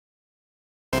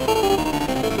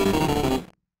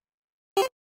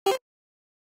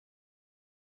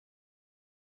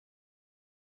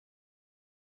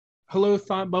Hello,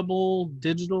 Thought Bubble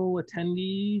digital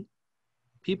attendee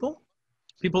people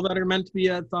that are meant to be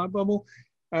at Thought Bubble.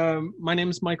 My name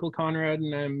is Michael Conrad,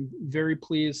 and I'm very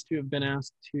pleased to have been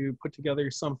asked to put together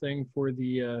something for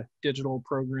the digital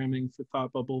programming for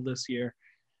Thought Bubble this year.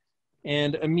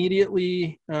 And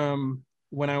immediately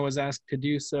when I was asked to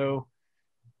do so,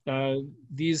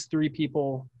 these three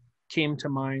people came to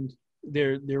mind.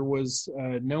 There was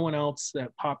no one else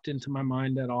that popped into my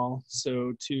mind at all.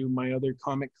 So to my other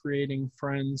comic creating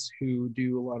friends who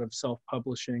do a lot of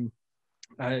self-publishing,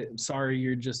 sorry,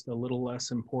 you're just a little less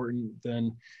important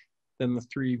than the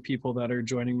three people that are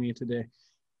joining me today.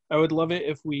 I would love it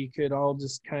if we could all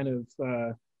just kind of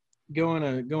go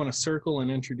in a circle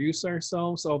and introduce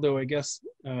ourselves, although I guess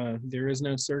there is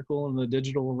no circle in the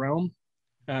digital realm.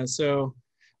 So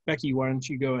Becky, why don't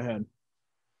you go ahead?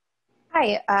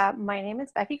 Hi, my name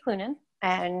is Becky Cloonan,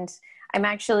 and I'm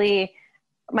actually,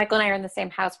 Michael and I are in the same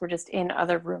house, we're just in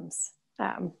other rooms.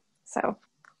 So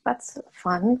that's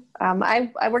fun.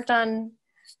 I worked on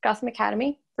Gotham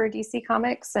Academy for DC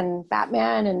Comics and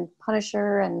Batman and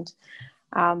Punisher, and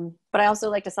but I also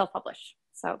like to self-publish.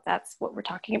 So that's what we're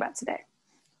talking about today.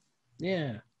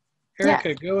 Yeah.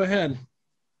 Erika, go ahead.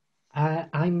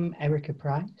 I'm Erika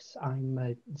Price. I'm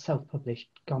a self-published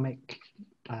comic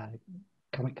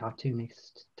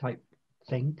cartoonist type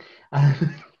thing.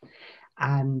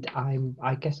 And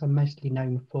I guess I'm mostly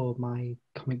known for my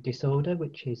comic Disorder,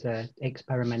 which is an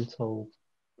experimental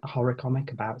horror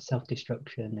comic about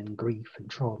self-destruction and grief and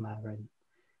trauma and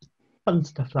fun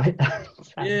stuff like that.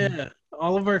 So, yeah,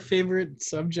 all of our favorite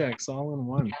subjects all in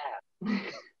one. Yeah.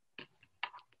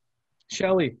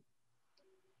 Shelly.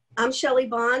 I'm Shelly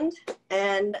Bond,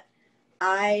 and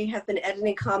I have been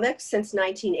editing comics since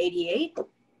 1988.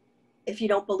 If you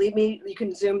don't believe me, you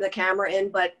can zoom the camera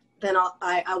in, but then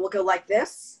I will go like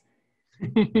this.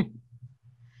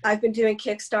 I've been doing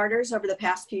Kickstarters over the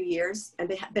past few years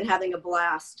and been having a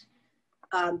blast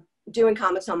doing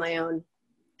comics on my own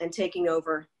and taking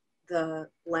over the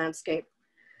landscape.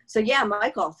 So yeah,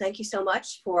 Michael, thank you so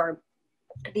much for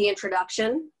the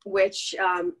introduction, which,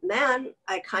 man,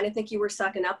 I kind of think you were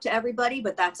sucking up to everybody,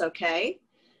 but that's okay.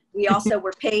 We also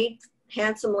were paid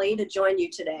handsomely to join you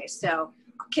today. So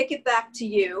I'll kick it back to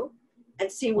you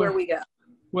and see where we go.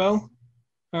 Well,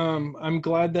 I'm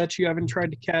glad that you haven't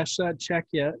tried to cash that check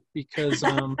yet, because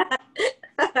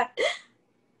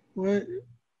what?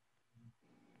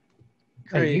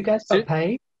 Hey, you guys got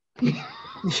paid?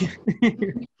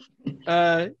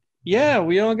 Yeah,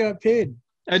 we all got paid.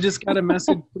 I just got a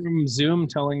message from Zoom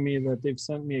telling me that they've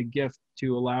sent me a gift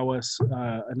to allow us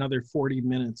another 40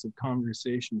 minutes of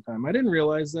conversation time. I didn't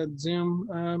realize that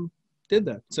Zoom did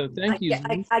that. So thank you.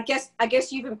 I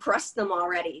guess you've impressed them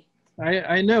already.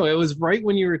 I know. It was right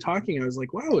when you were talking. I was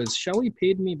like, wow, is Shelly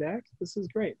paid me back? This is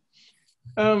great.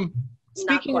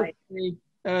 Speaking of pay,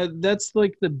 that's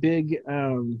like the big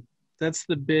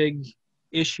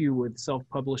issue with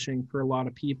self-publishing for a lot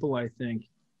of people, I think.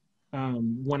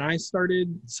 When I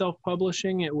started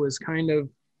self-publishing, it was kind of,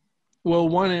 well,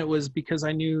 one, it was because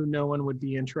I knew no one would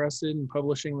be interested in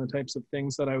publishing the types of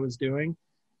things that I was doing.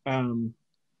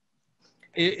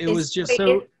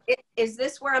 Is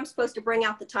this where I'm supposed to bring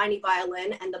out the tiny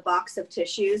violin and the box of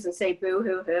tissues and say boo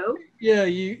hoo hoo? Yeah,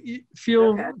 you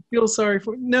feel sorry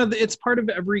for, no, it's part of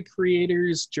every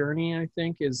creator's journey, I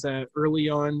think, is that early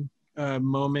on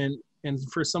moment, and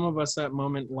for some of us that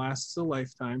moment lasts a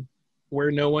lifetime, where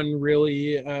no one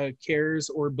really cares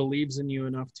or believes in you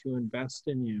enough to invest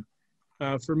in you.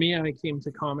 For me, I came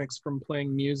to comics from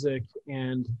playing music,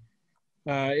 and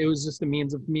it was just a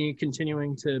means of me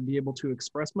continuing to be able to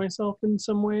express myself in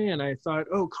some way. And I thought,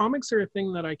 oh, comics are a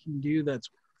thing that I can do that's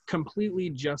completely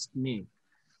just me.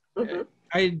 Mm-hmm.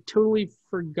 I totally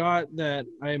forgot that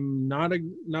I'm not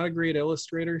a great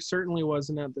illustrator, certainly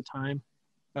wasn't at the time.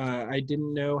 I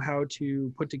didn't know how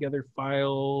to put together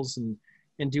files and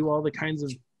do all the kinds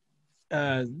of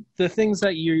the things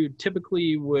that you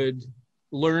typically would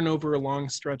learn over a long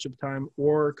stretch of time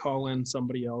or call in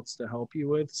somebody else to help you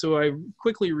with. So I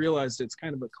quickly realized it's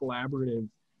kind of a collaborative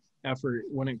effort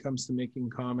when it comes to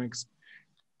making comics.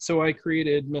 So I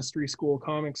created Mystery School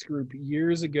Comics Group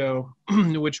years ago,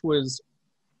 which was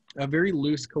a very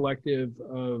loose collective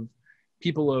of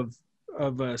people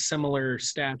of a similar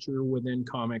stature within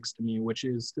comics to me, which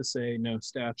is to say no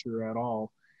stature at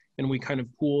all. And we kind of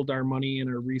pooled our money and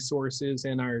our resources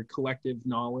and our collective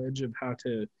knowledge of how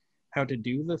to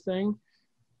do the thing.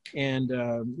 And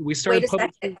we started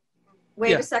publishing.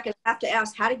 Wait a second, I have to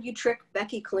ask, how did you trick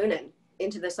Becky Cloonan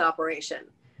into this operation?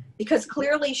 because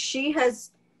clearly she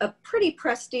has a pretty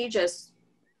prestigious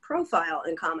profile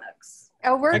in comics.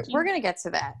 Oh, we're gonna get to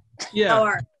that. Yeah. Oh, all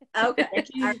right. Okay.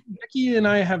 Becky and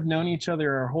I have known each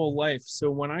other our whole life.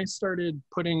 So when I started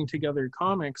putting together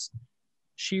comics,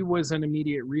 she was an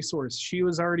immediate resource. She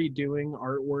was already doing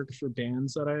artwork for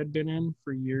bands that I had been in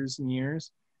for years and years.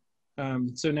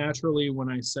 So naturally, when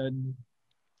I said,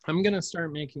 I'm going to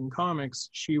start making comics,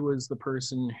 she was the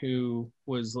person who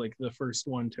was like the first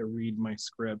one to read my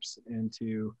scripts and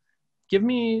to give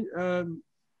me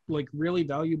like really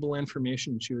valuable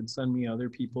information. She would send me other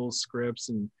people's scripts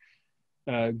and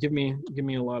give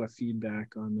me a lot of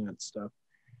feedback on that stuff.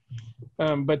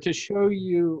 But to show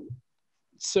you,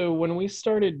 so when we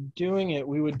started doing it,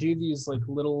 we would do these like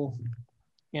little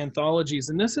anthologies,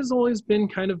 and this has always been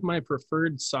kind of my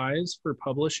preferred size for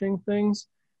publishing things.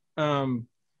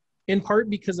 In part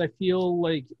because I feel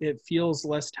like it feels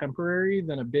less temporary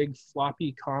than a big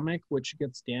floppy comic, which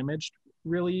gets damaged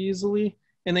really easily.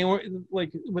 And they weren't,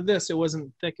 like with this, it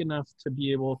wasn't thick enough to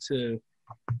be able to,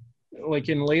 like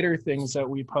in later things that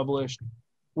we published,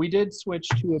 we did switch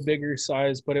to a bigger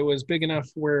size, but it was big enough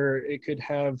where it could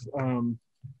have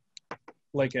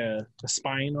like a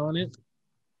spine on it.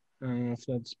 I don't know if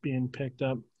that's being picked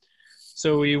up.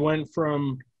 So we went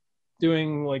from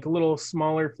doing like little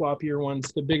smaller, floppier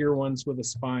ones to bigger ones with a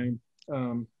spine.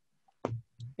 And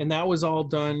that was all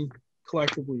done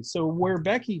collectively. So where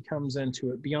Becky comes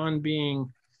into it, beyond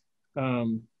being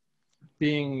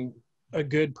a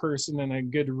good person and a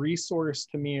good resource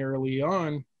to me early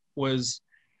on, was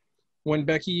when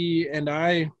Becky and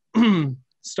I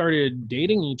started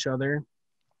dating each other.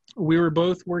 We were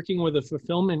both working with a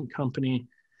fulfillment company,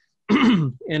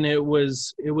 and it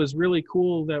was really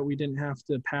cool that we didn't have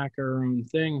to pack our own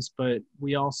things, but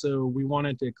we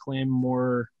wanted to claim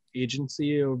more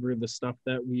agency over the stuff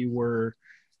that we were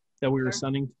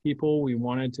sending to people. We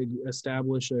wanted to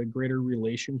establish a greater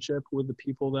relationship with the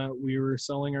people that we were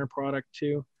selling our product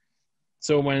to.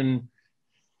 So when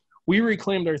we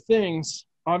reclaimed our things,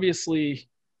 obviously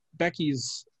Becky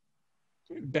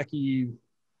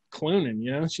Cloonan,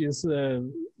 you know, she's the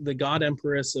god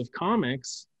empress of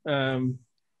comics.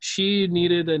 She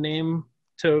needed a name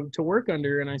to work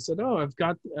under, and I said, oh, I've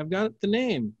got the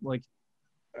name. Like,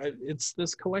 it's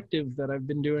this collective that I've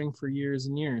been doing for years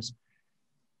and years.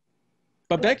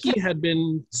 But Becky had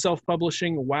been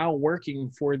self-publishing while working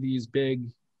for these big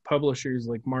publishers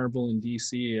like Marvel and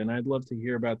DC, and I'd love to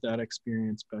hear about that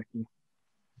experience, Becky.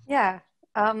 Yeah.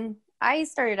 I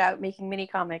started out making mini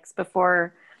comics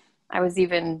before I was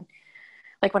even,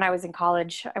 like when I was in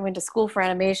college. I went to school for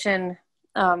animation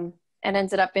and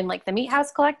ended up in like the Meat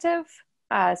House Collective.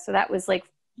 So that was like,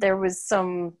 there was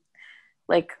some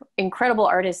like incredible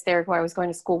artists there who I was going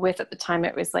to school with at the time.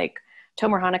 It was like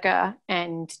Tomer Hanukkah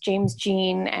and James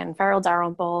Jean and Farrell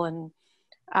Dalrymple and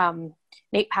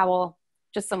Nate Powell,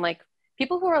 just some like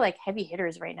people who are like heavy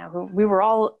hitters right now, who we were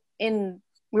all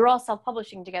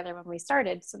self-publishing together when we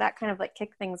started. So that kind of like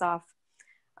kicked things off.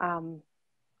 And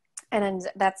then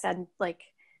that said, like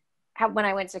when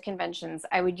I went to conventions,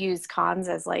 I would use cons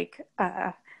as like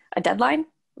a deadline,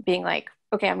 being like,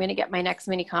 okay, I'm going to get my next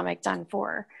mini comic done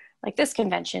for like this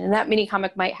convention. And that mini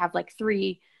comic might have like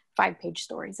 3 5-page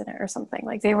stories in it or something.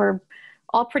 Like they were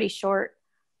all pretty short.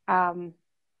 And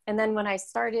then when I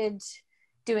started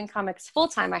doing comics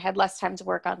full-time, I had less time to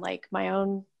work on like my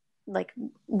own like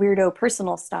weirdo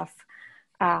personal stuff.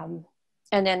 And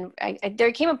then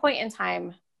there came a point in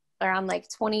time around like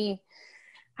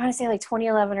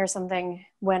 2011 or something,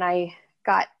 when I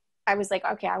was like,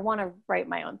 okay, I want to write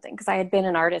my own thing, because I had been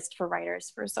an artist for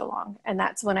writers for so long. And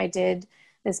that's when I did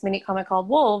this mini comic called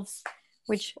Wolves,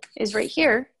 which is right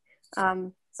here.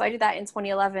 So I did that in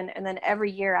 2011, and then every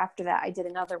year after that I did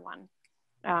another one.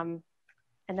 And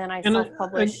then I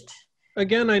self-published.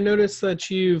 Again, I noticed that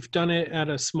you've done it at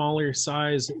a smaller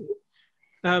size.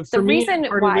 For the me, reason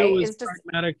part why of it was is just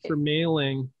pragmatic for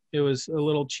mailing. It was a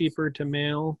little cheaper to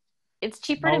mail. It's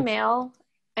cheaper to mail,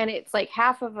 and it's like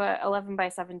half of a 11 by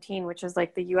 17, which is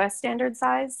like the US standard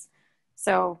size.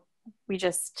 So we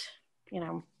just,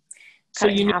 So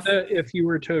you knew that if you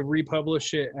were to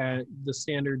republish it at the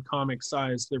standard comic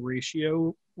size, the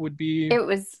ratio would be? It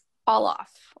was all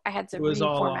off. I had to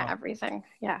reformat everything.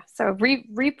 Yeah. So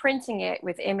reprinting it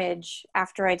with Image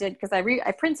after I did, because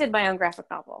I printed my own graphic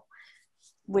novel,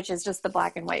 which is just the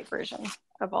black and white version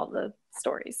of all the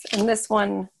stories. And this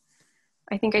one,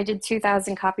 I think I did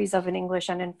 2,000 copies of in English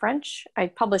and in French. I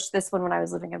published this one when I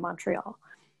was living in Montreal.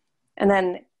 And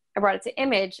then I brought it to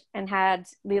Image and had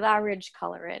Lila Ridge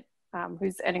color it,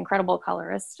 who's an incredible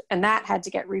colorist. And that had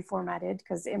to get reformatted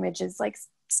because Image is like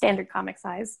standard comic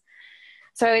size.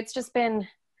 So it's just been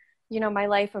my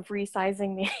life of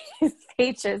resizing these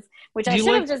pages, which I Do you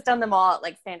should like- have just done them all at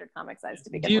like standard comic size to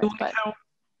Do begin you with. like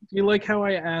do you like how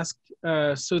I asked?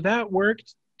 So that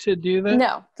worked to do that?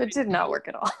 No, that did not work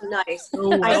at all. Nice.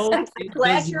 Oh, well, I'm it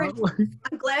glad does you're not work.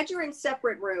 I'm glad you're in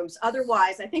separate rooms.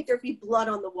 Otherwise, I think there'd be blood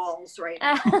on the walls right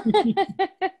now.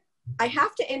 I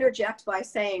have to interject by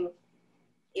saying,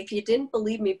 if you didn't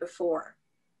believe me before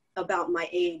about my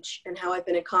age and how I've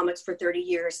been in comics for 30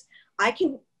 years, I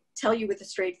can tell you with a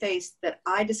straight face that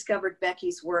I discovered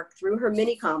Becky's work through her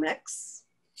mini comics.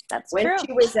 That's when true.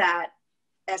 she was at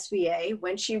SVA,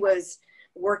 when she was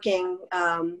working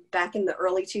back in the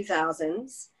early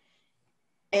 2000s.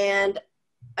 And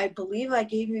I believe I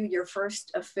gave you your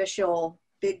first official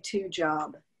Big Two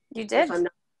job. You did. If I'm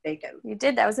not mistaken. You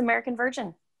did. That was American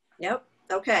Virgin. Yep.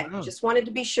 Okay. Wow. Just wanted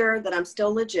to be sure that I'm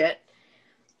still legit.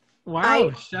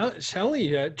 Wow,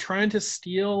 Shelly, trying to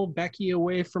steal Becky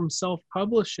away from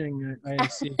self-publishing, I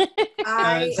see.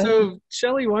 So,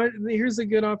 Shelly, here's a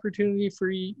good opportunity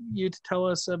for you to tell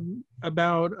us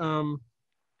about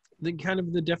the kind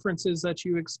of the differences that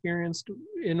you experienced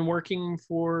in working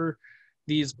for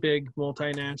these big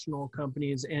multinational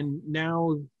companies and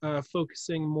now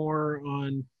focusing more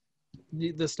on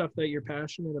the stuff that you're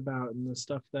passionate about and the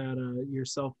stuff that you're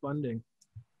self-funding.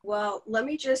 Well, let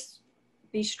me just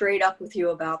be straight up with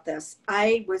you about this.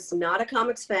 I was not a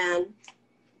comics fan,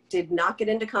 did not get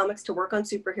into comics to work on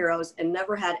superheroes, and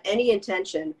never had any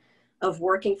intention of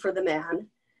working for the man,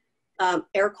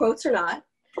 air quotes or not.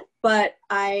 But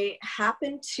I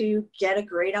happened to get a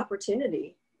great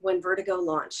opportunity when Vertigo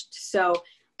launched. So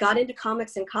got into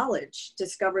comics in college,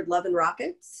 discovered Love and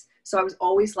Rockets. So I was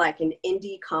always like an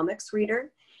indie comics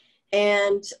reader.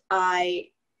 And I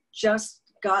just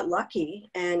got lucky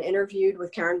and interviewed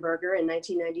with Karen Berger in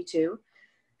 1992.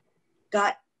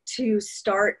 Got to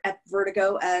start at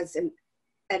Vertigo as an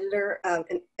editor,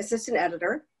 an assistant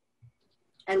editor,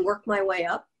 and work my way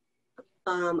up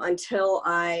until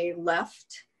I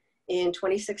left in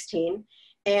 2016.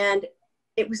 And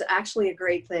it was actually a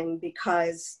great thing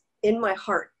because in my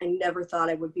heart, I never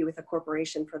thought I would be with a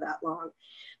corporation for that long,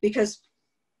 because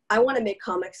I want to make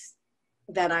comics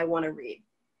that I want to read.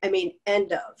 I mean,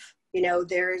 end of.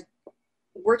 There's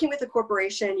working with a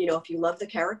corporation, if you love the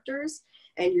characters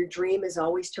and your dream is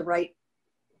always to write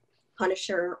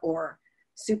Punisher or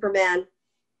Superman,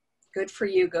 good for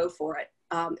you, go for it.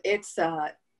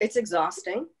 It's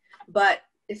exhausting, but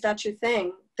if that's your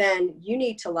thing, then you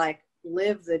need to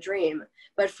live the dream.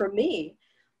 But for me,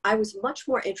 I was much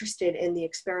more interested in the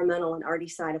experimental and arty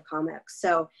side of comics.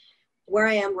 So where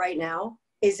I am right now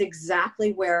is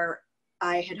exactly where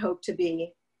I had hoped to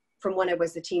be from when I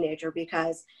was a teenager,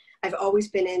 because I've always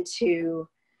been into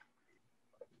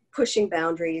pushing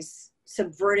boundaries,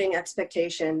 subverting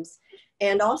expectations,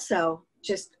 and also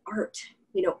just art,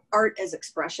 art as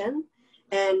expression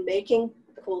and making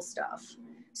cool stuff.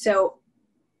 So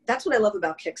that's what I love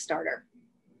about Kickstarter.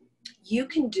 You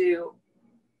can do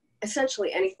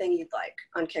essentially anything you'd like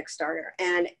on Kickstarter.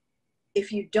 And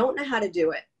if you don't know how to do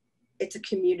it, it's a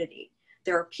community.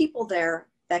 There are people there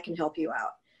that can help you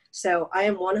out. So I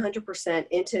am 100%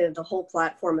 into the whole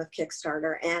platform of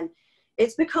Kickstarter, and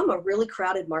it's become a really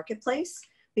crowded marketplace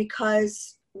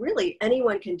because really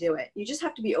anyone can do it. You just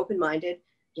have to be open-minded.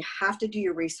 You have to do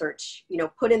your research,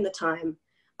 put in the time.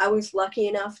 I was lucky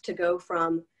enough to go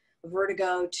from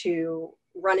Vertigo to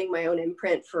running my own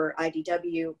imprint for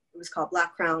IDW. It was called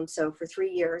Black Crown. So for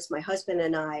 3 years, my husband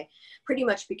and I pretty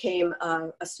much became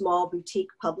a small boutique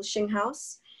publishing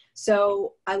house.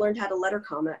 So I learned how to letter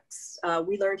comics.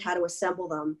 We learned how to assemble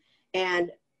them and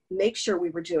make sure we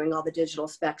were doing all the digital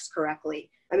specs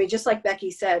correctly. I mean, just like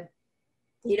Becky said,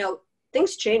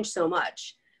 things changed so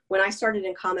much. When I started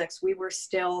in comics, we were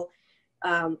still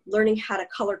learning how to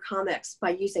color comics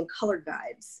by using color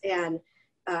guides. And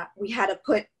we had to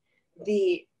put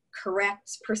the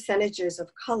correct percentages of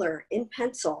color in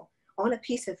pencil on a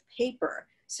piece of paper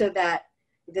so that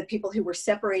the people who were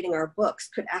separating our books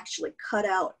could actually cut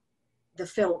out the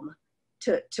film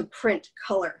to print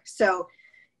color. So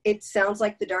it sounds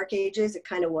like the dark ages, it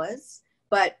kind of was,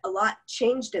 but a lot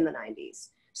changed in the 90s.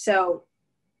 So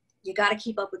you got to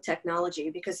keep up with technology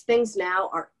because things now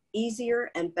are easier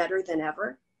and better than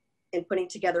ever in putting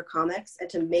together comics and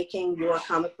to making your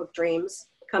comic book dreams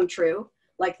come true,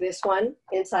 like this one,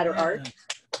 Insider Art.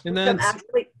 And then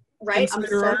actually, right?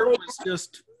 Insider Art was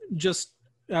just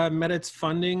met its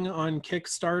funding on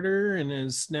Kickstarter and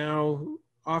is now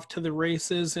off to the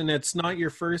races, and it's not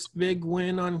your first big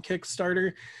win on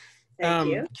Kickstarter. Thank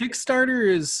you. Kickstarter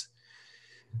is,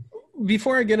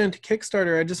 before I get into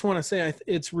Kickstarter, I just want to say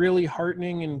it's really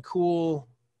heartening and cool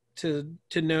to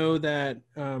know that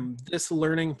this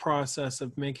learning process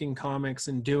of making comics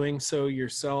and doing so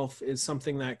yourself is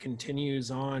something that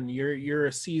continues on. You're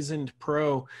a seasoned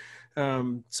pro.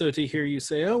 So to hear you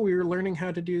say, oh, we were learning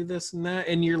how to do this and that,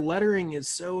 and your lettering is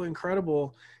so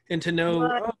incredible, and to know,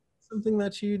 oh, something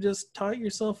that you just taught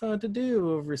yourself how to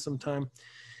do over some time.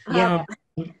 Yeah.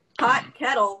 Hot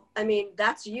kettle. I mean,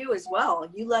 that's you as well.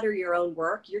 You letter your own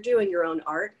work. You're doing your own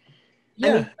art.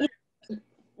 Yeah. I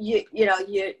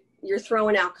mean, you're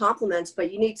throwing out compliments,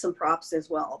 but you need some props as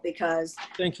well, because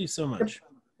thank you so much.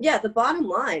 The bottom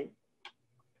line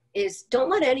is, don't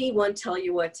let anyone tell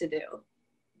you what to do.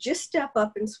 Just step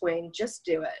up and swing. Just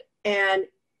do it. And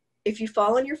if you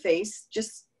fall on your face,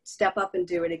 just step up and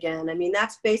do it again. I mean,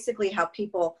 that's basically how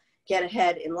people get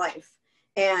ahead in life.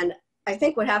 And I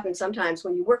think what happens sometimes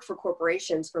when you work for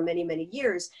corporations for many, many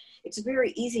years, it's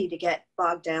very easy to get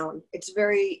bogged down. It's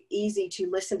very easy to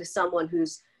listen to someone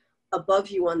who's above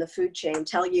you on the food chain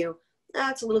tell you,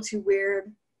 it's a little too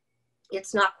weird.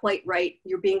 It's not quite right.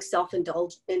 You're being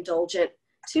self-indulgent.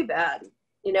 Too bad.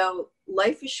 You know,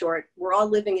 life is short. We're all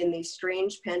living in these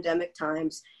strange pandemic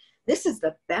times. This is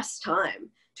the best time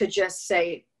to just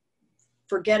say,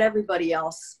 forget everybody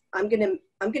else. I'm gonna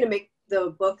make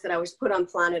the book that I was put on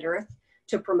planet Earth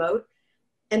to promote.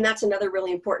 And that's another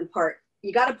really important part.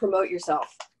 You got to promote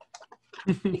yourself.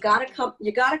 You got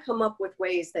to come up with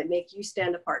ways that make you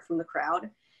stand apart from the crowd.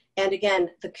 And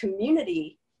again, the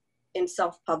community in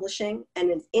self-publishing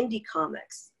and in indie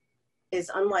comics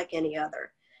is unlike any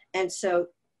other. And so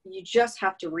you just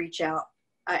have to reach out.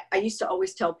 I used to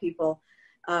always tell people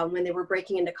when they were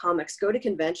breaking into comics, go to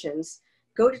conventions,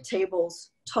 go to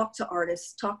tables, talk to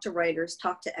artists, talk to writers,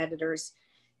 talk to editors.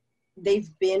 They've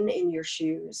been in your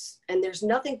shoes. And there's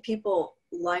nothing people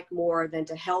like more than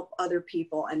to help other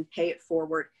people and pay it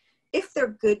forward if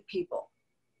they're good people.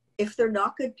 If they're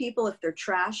not good people, if they're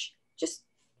trash, just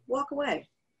walk away.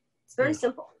 It's very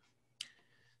simple.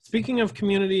 Speaking of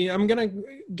community, I'm going to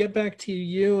get back to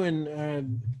you,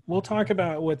 and we'll talk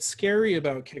about what's scary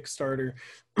about Kickstarter.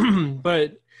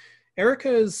 But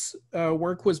Erika's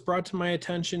work was brought to my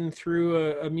attention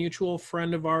through a mutual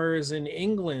friend of ours in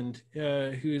England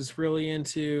who's really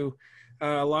into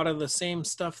a lot of the same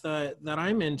stuff that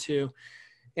I'm into.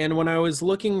 And when I was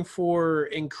looking for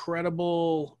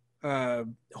incredible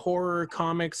horror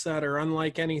comics that are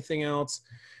unlike anything else,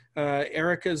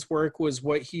 Erika's work was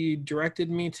what he directed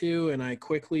me to, and I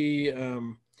quickly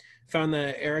found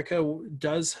that Erika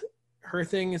does her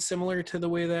thing is similar to the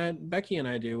way that Becky and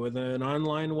I do, with an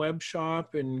online web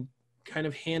shop and kind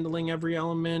of handling every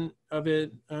element of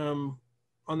it on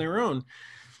their own.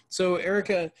 So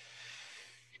Erika,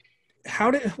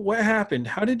 what happened?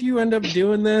 How did you end up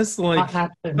doing this? Like, What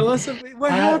happened? Tell us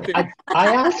what happened. I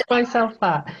asked myself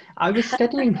that. I was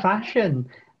studying fashion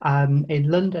in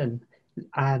London,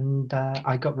 and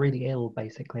I got really ill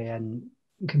basically and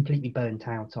completely burnt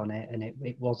out on it, and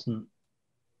it wasn't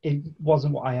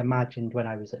what I imagined when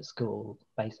I was at school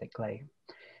basically.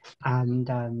 And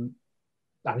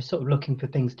I was sort of looking for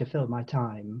things to fill my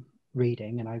time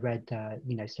reading, and I read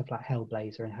stuff like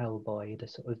Hellblazer and Hellboy, the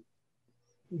sort of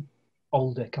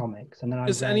older comics. And then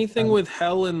Is anything with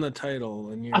hell in the title?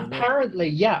 And apparently,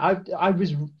 yeah, I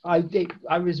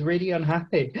was really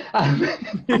unhappy.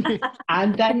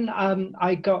 And then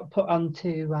I got put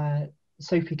onto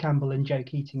Sophie Campbell and Joe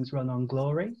Keating's run on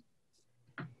Glory,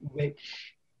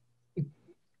 which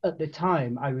at the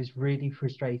time I was really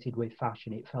frustrated with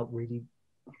fashion. It felt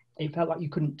like you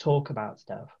couldn't talk about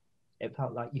stuff. It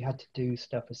felt like you had to do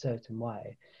stuff a certain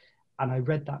way. And I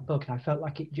read that book and I felt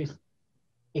like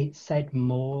it said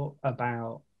more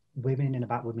about women and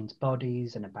about women's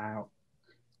bodies and about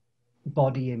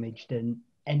body image than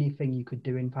anything you could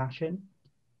do in fashion.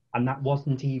 And that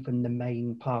wasn't even the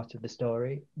main part of the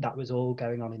story. That was all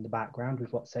going on in the background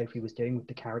with what Sophie was doing with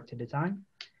the character design.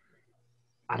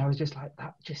 And I was just like,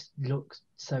 that just looks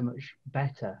so much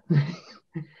better.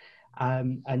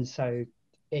 And so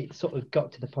it sort of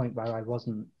got to the point where I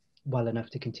wasn't well enough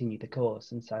to continue the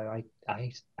course. And so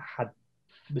I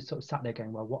was sort of sat there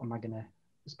going, well, what am I going to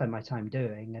spend my time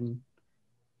doing? And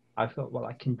I thought, well,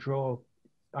 I can draw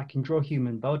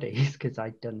human bodies because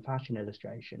I'd done fashion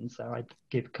illustrations, so I'd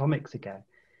give comics a go,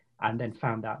 and then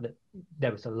found out that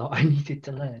there was a lot I needed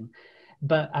to learn.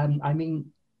 But I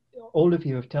mean, all of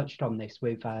you have touched on this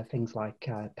with things like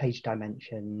page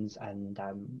dimensions and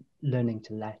learning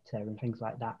to letter and things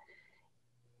like that.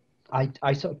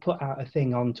 I sort of put out a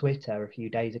thing on Twitter a few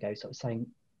days ago, sort of saying,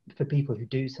 for people who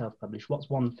do self-publish, what's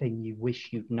one thing you wish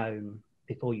you'd known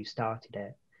before you started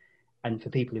it? And for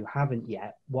people who haven't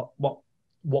yet, what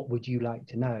would you like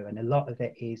to know? And a lot of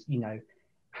it is,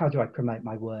 how do I promote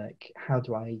my work? How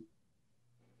do I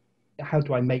how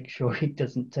do I make sure it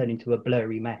doesn't turn into a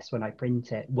blurry mess when I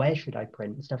print it? Where should I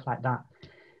print? Stuff like that.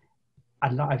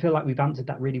 And I feel like we've answered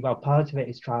that really well. Part of it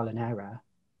is trial and error,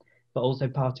 but also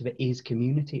part of it is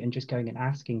community and just going and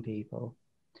asking people,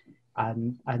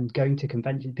 and going to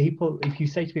conventions. People, if you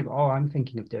say to people, oh, I'm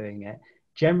thinking of doing it,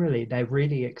 generally they're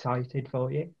really excited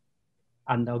for you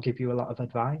and they'll give you a lot of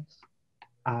advice.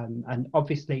 And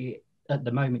obviously at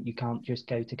the moment you can't just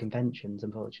go to conventions,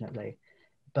 unfortunately,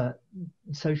 but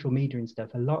social media and stuff,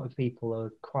 a lot of people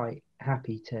are quite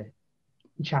happy to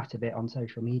chat a bit on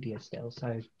social media still.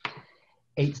 So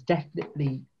it's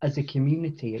definitely, as a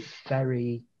community, it's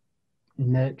very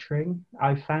nurturing,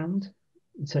 I've found,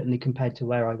 certainly compared to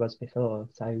where I was before.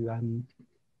 So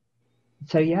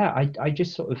yeah, I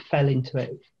just sort of fell into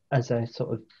it as a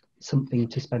sort of something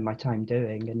to spend my time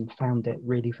doing and found it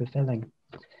really fulfilling.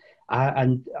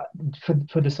 And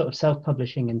for the sort of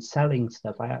self-publishing and selling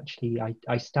stuff,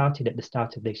 I started at the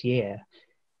start of this year,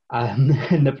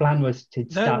 and the plan was to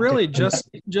start. That really just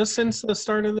since the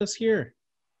start of this year.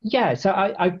 Yeah, so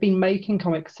I've been making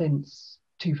comics since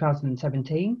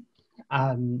 2017,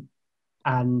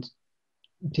 and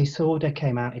Disorder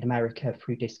came out in America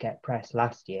through Diskette Press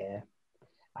last year,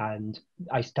 and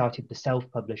I started the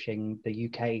self-publishing, the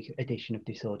UK edition of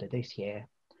Disorder this year.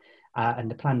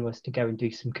 And the plan was to go and do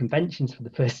some conventions for the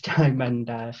first time,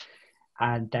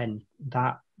 and then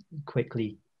that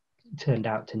quickly turned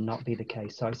out to not be the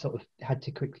case. So I sort of had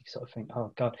to quickly sort of think,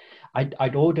 oh God,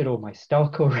 I'd ordered all my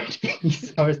stock already.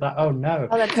 So I was like, oh no.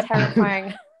 Oh, that's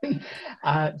terrifying.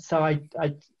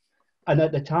 And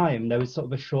at the time, there was sort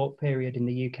of a short period in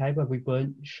the UK where we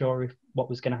weren't sure if what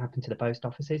was going to happen to the post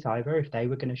offices either, if they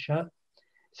were going to shut.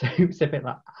 So it was a bit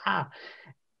like,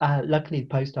 luckily the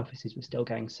post offices were still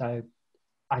going. So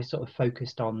I sort of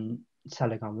focused on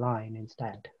selling online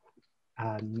instead.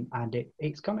 And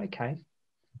it's gone okay.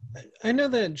 I know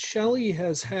that Shelly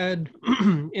has had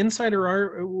Insider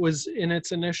Art was in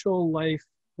its initial life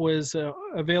was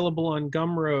available on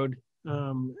Gumroad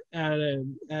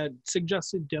at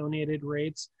suggested donated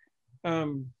rates.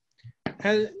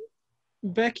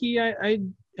 Becky,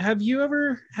 have you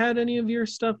ever had any of your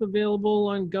stuff available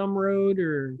on Gumroad?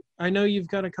 Or I know you've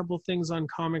got a couple things on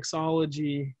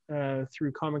Comixology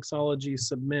through Comixology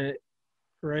Submit,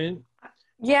 right?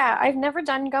 Yeah, I've never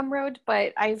done Gumroad,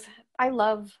 but I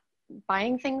love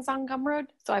buying things on Gumroad,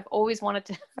 so I've always wanted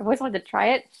to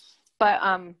try it. But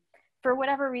for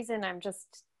whatever reason, I'm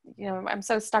just, I'm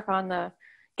so stuck on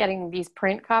getting these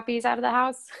print copies out of the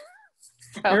house.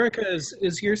 So. Erika,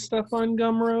 is your stuff on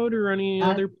Gumroad or any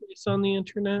other place on the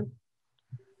internet?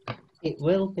 It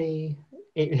will be.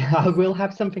 I will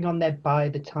have something on there by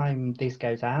the time this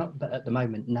goes out, but at the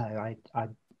moment, no.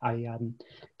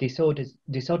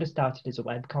 Disorder started as a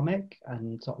webcomic,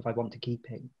 and sort of I want to keep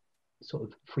it sort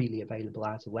of freely available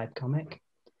as a webcomic.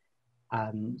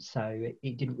 So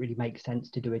it didn't really make sense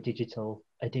to do a digital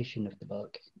edition of the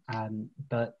book.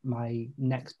 But my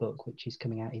next book, which is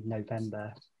coming out in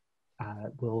November,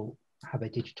 will have a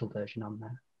digital version on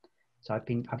there. So I've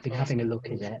been having a look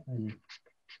at it, and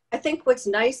I think what's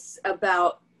nice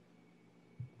about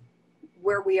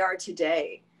where we are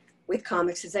today with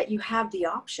comics is that you have the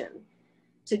option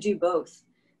to do both.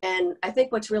 And I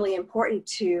think what's really important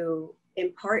to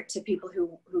impart to people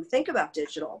who think about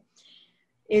digital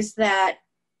is that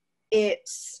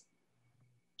it's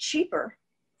cheaper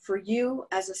for you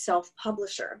as a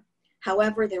self-publisher.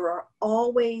 However, there are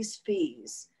always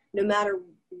fees, no matter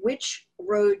which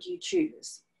road you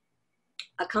choose.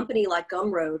 A company like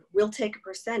Gumroad will take a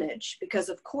percentage because,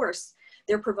 of course,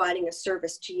 they're providing a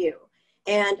service to you.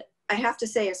 And I have to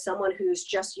say, as someone who's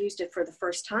just used it for the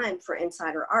first time for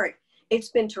Insider Art, it's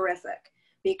been terrific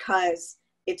because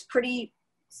it's pretty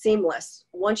seamless.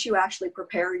 Once you actually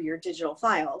prepare your digital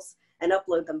files and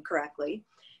upload them correctly,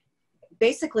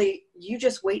 basically you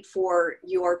just wait for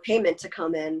your payment to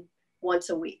come in once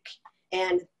a week.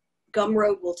 And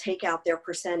Gumroad will take out their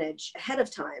percentage ahead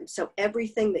of time. So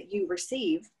everything that you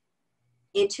receive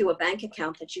into a bank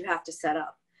account that you have to set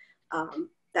up,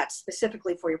 that's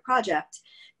specifically for your project,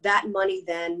 that money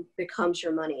then becomes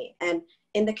your money. And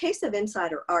in the case of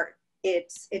Insider Art,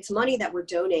 it's money that we're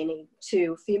donating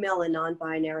to female and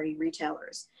non-binary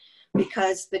retailers,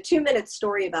 because the 2-minute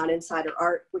story about Insider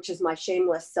Art, which is my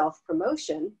shameless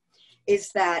self-promotion,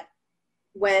 is that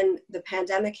when the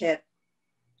pandemic hit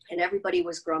and everybody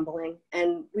was grumbling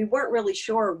and we weren't really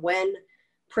sure when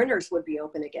printers would be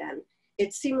open again,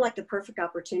 it seemed like the perfect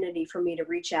opportunity for me to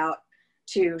reach out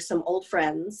to some old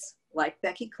friends like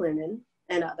Becky Cloonan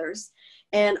and others,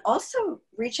 and also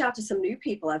reach out to some new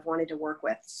people I've wanted to work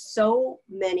with. So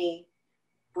many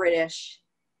British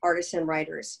artists and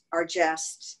writers are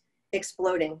just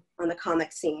exploding on the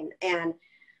comic scene. And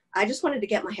I just wanted to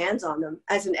get my hands on them.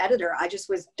 As an editor, I just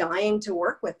was dying to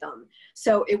work with them.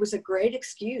 So it was a great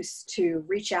excuse to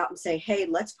reach out and say, hey,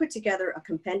 let's put together a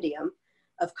compendium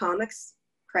of comics,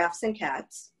 crafts, and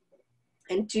cats,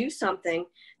 and do something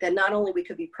that not only we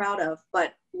could be proud of,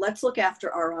 but let's look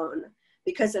after our own.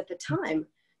 Because at the time,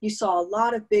 you saw a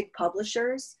lot of big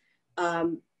publishers,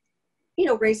 you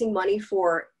know, raising money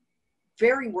for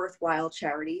very worthwhile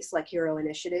charities like Hero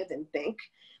Initiative and Bink,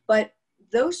 but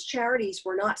those charities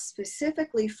were not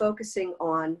specifically focusing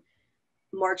on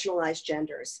marginalized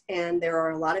genders. And there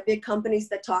are a lot of big companies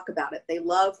that talk about it. They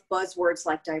love buzzwords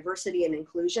like diversity and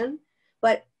inclusion,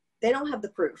 but they don't have the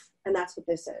proof, and that's what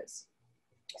this is.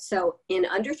 So in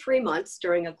under 3 months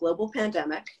during a global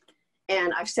pandemic,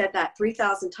 and I've said that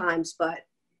 3,000 times, but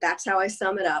that's how I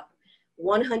sum it up,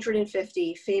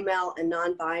 150 female and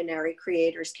non-binary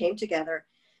creators came together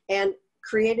and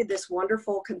created this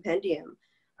wonderful compendium.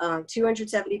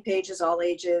 270 pages, all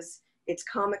ages. It's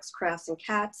comics, crafts, and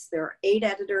cats. There are 8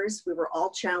 editors. We were all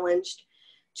challenged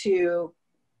to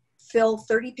fill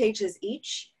 30 pages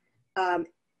each.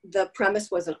 The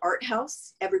premise was an art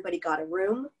house. Everybody got a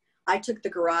room. I took the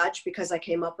garage because I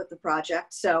came up with the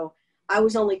project. So I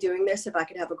was only doing this if I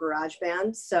could have a garage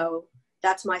band. So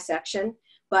that's my section.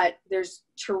 But there's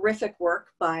terrific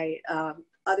work by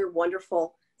other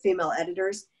wonderful female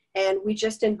editors. And we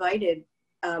just invited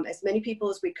as many people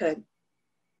as we could.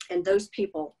 And those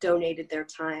people donated their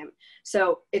time.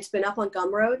 So it's been up on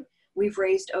Gumroad. We've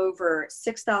raised over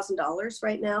 $6,000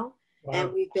 right now. Wow.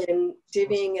 And we've been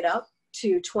divvying it up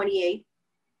to 28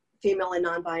 female and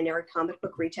non-binary comic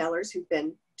book retailers who've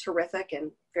been terrific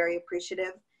and very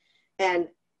appreciative. And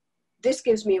this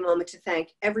gives me a moment to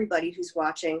thank everybody who's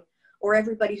watching or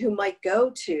everybody who might go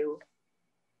to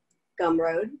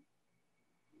Gumroad.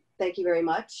 Thank you very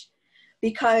much.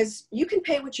 Because you can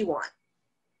pay what you want.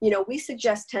 You know, we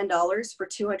suggest $10 for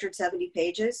 270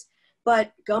 pages,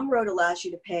 but Gumroad allows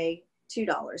you to pay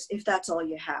 $2 if that's all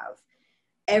you have.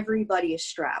 Everybody is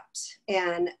strapped.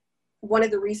 And one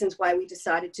of the reasons why we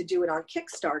decided to do it on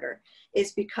Kickstarter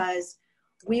is because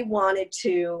we wanted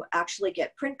to actually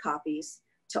get print copies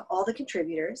to all the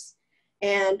contributors.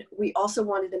 And we also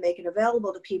wanted to make it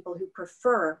available to people who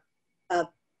prefer a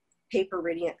paper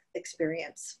reading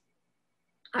experience.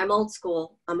 I'm old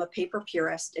school. I'm a paper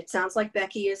purist. It sounds like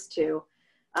Becky is too.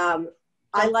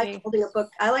 I like holding a book.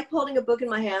 I like holding a book in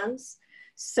my hands.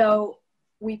 So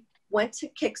we went to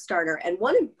Kickstarter. And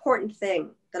one important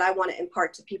thing that I want to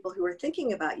impart to people who are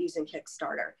thinking about using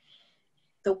Kickstarter,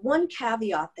 the one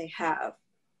caveat they have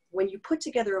when you put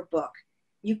together a book,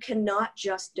 you cannot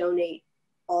just donate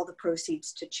all the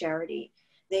proceeds to charity.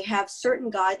 They have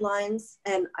certain guidelines,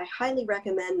 and I highly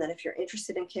recommend that if you're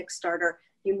interested in Kickstarter,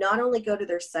 you not only go to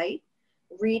their site,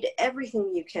 read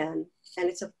everything you can, and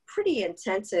it's a pretty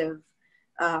intensive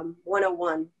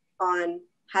 101 on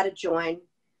how to join,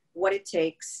 what it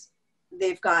takes.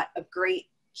 They've got a great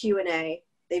Q&A.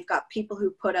 They've got people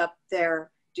who put up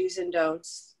their do's and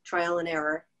don'ts, trial and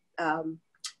error,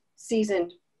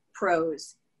 seasoned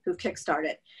pros who've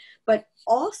kickstarted. But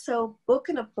also book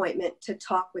an appointment to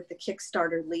talk with the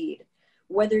Kickstarter lead,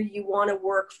 whether you want to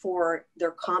work for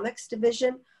their comics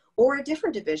division or a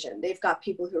different division. They've got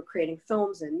people who are creating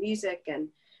films and music and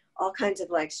all kinds of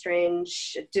like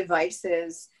strange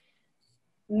devices.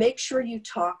 Make sure you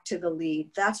talk to the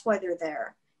lead. That's why they're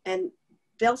there. And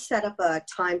they'll set up a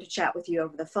time to chat with you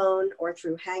over the phone or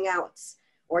through Hangouts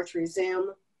or through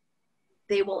Zoom.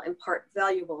 They will impart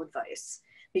valuable advice.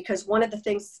 Because one of the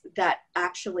things that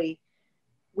actually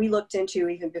we looked into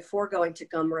even before going to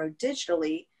Gumroad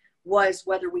digitally was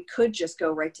whether we could just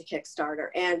go right to Kickstarter.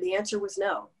 And the answer was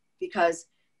no, because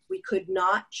we could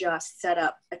not just set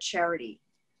up a charity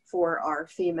for our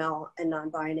female and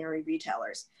non-binary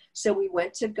retailers. So we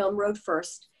went to Gumroad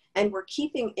first, and we're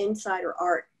keeping Insider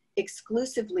Art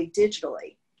exclusively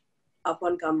digitally up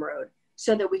on Gumroad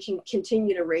so that we can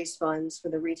continue to raise funds for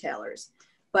the retailers.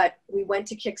 But we went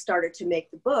to Kickstarter to make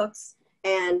the books,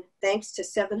 and thanks to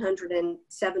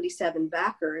 777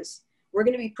 backers, we're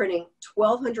going to be printing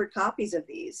 1,200 copies of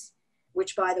these,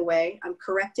 which, by the way, I'm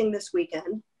correcting this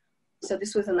weekend. So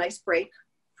this was a nice break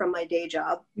from my day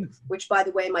job, which, by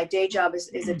the way, my day job is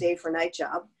a day for night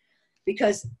job.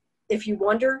 Because if you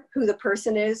wonder who the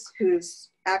person is who's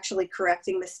actually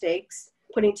correcting mistakes,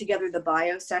 putting together the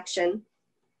bio section,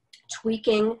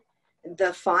 tweaking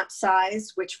the font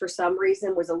size, which for some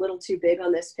reason was a little too big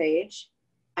on this page,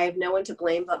 I have no one to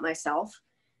blame but myself.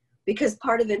 Because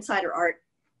part of Insider Art,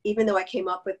 even though I came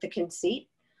up with the conceit,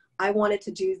 I wanted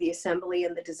to do the assembly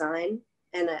and the design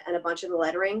and a bunch of the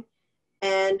lettering.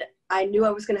 And I knew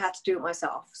I was going to have to do it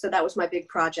myself. So that was my big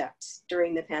project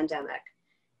during the pandemic.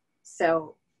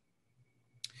 So.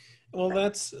 Well,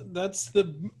 that's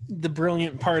the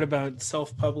brilliant part about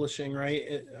self-publishing,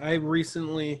 right? I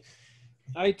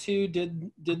too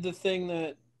did the thing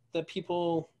that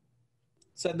people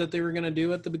said that they were going to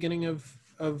do at the beginning of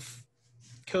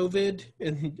COVID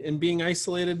and being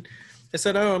isolated. I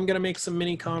said, oh, I'm going to make some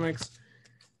mini comics.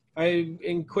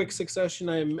 In quick succession,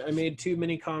 I made 2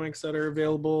 mini comics that are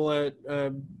available at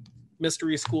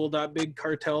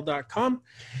mysteryschool.bigcartel.com.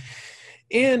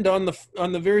 And on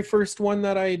the very first one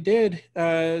that I did,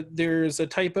 there's a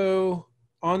typo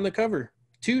on the cover.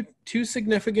 Two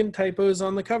significant typos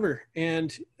on the cover.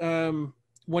 And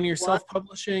when you're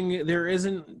self-publishing, there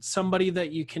isn't somebody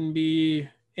that you can be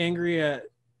angry at.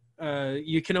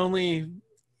 You can only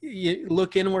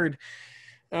look inward.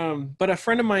 But a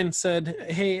friend of mine said,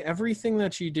 hey, everything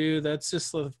that you do, that's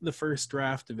just the first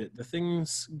draft of it. The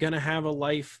thing's going to have a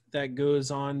life that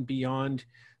goes on beyond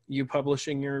you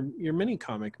publishing your mini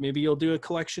comic. Maybe you'll do a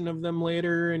collection of them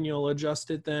later and you'll adjust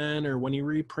it then, or when you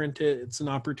reprint it, it's an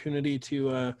opportunity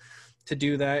to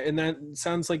do that. And that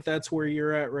sounds like that's where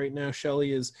you're at right now,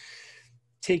 Shelly, is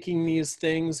taking these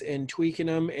things and tweaking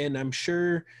them. And I'm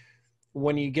sure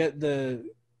when you get the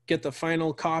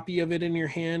final copy of it in your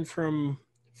hand from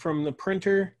the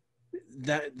printer,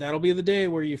 that'll be the day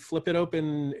where you flip it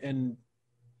open and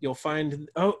you'll find,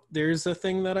 oh, there's a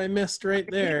thing that I missed right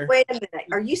there. Wait a minute.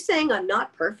 Are you saying I'm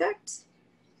not perfect?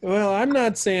 Well, I'm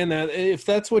not saying that. If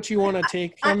that's what you want to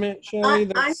take from it, Shelly,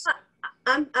 that's...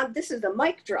 this is the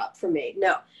mic drop for me.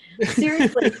 No,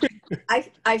 seriously,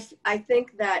 I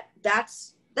think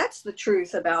that's the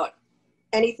truth about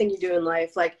anything you do in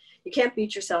life. Like, you can't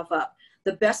beat yourself up.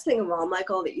 The best thing of all,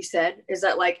 Michael, that you said is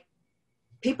that, like,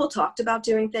 people talked about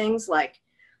doing things like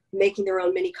making their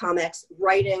own mini comics,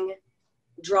 writing,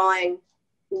 drawing,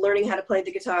 learning how to play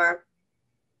the guitar.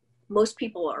 Most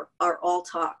people are all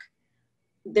talk.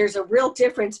 There's a real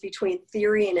difference between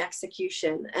theory and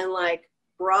execution. And, like,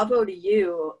 bravo to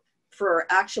you for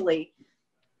actually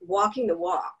walking the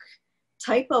walk,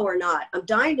 typo or not. I'm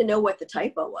dying to know what the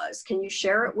typo was. Can you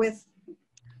share it with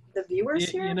the viewers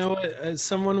here? You know what, as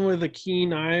someone with a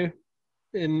keen eye,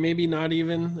 and maybe not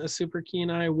even a super keen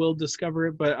eye, will discover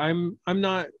it, but I'm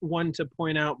not one to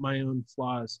point out my own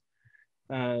flaws.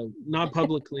 Not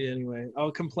publicly anyway.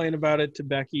 I'll complain about it to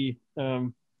Becky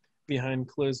behind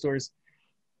closed doors.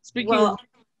 Speaking of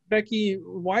Becky,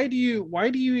 why do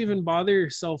you even bother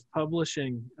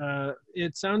self-publishing?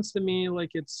 It sounds to me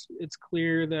like it's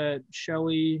clear that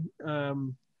Shelly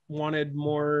wanted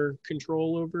more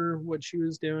control over what she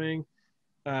was doing.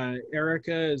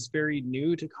 Erika is very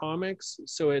new to comics,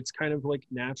 so it's kind of like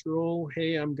natural.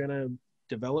 Hey, I'm gonna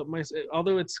develop myself.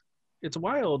 Although it's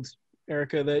wild,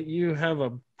 Erika, that you have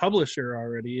a publisher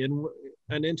already, and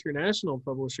an international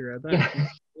publisher at that. Yeah.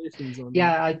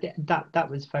 Yeah, that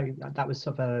was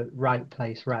sort of a right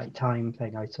place, right time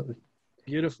thing. I sort of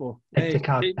beautiful.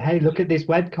 Hey, look at this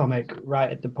webcomic, right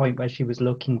at the point where she was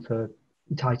looking for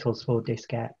titles for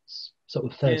diskettes, sort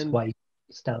of first wave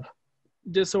stuff.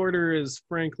 Disorder is,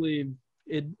 frankly,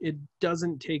 it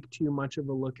doesn't take too much of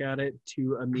a look at it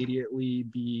to immediately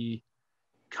be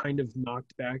kind of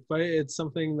knocked back by it. It's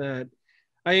something that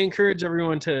I encourage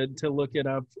everyone to look it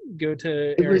up. Go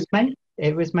to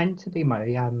It was meant to be my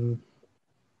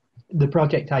the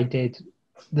project I did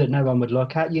that no one would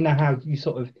look at. You know how you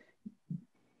sort of,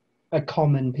 a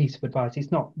common piece of advice,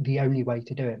 it's not the only way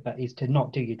to do it, but is to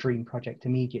not do your dream project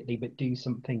immediately, but do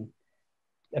something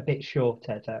a bit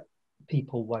shorter that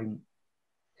people won't,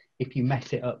 if you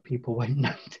mess it up, people won't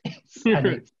notice. And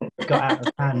it's got out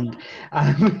of hand.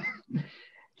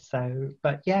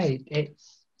 But yeah,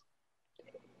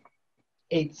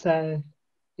 it's a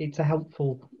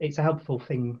helpful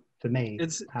thing for me.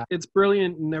 It's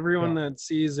brilliant, and everyone that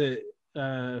sees it,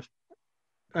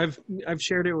 I've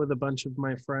shared it with a bunch of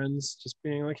my friends, just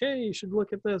being like, hey, you should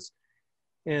look at this,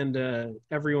 and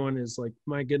everyone is like,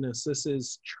 my goodness, this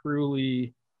is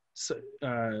truly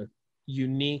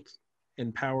unique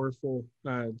and powerful.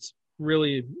 It's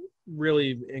really,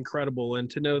 really incredible, and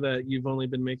to know that you've only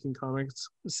been making comics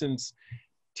since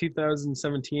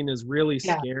 2017 is really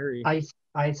scary.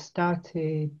 I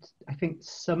started, I think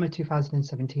summer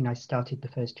 2017, I started the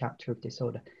first chapter of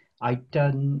Disorder.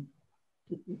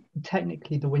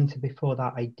 Technically the winter before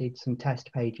that, I did some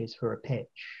test pages for a pitch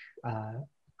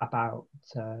about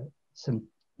some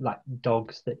like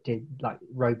dogs that did like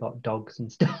robot dogs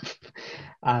and stuff,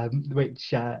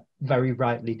 which very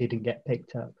rightly didn't get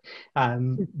picked up.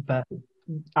 But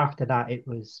after that, it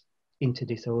was into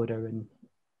Disorder and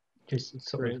just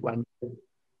sort of went.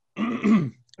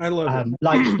 I love it.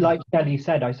 Like Shelly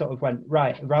said, I sort of went,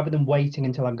 right, rather than waiting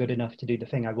until I'm good enough to do the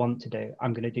thing I want to do,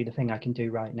 I'm going to do the thing I can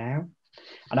do right now.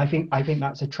 And I think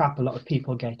that's a trap a lot of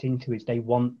people get into, is they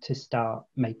want to start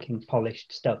making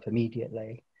polished stuff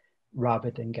immediately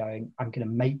rather than going, I'm going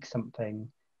to make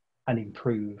something and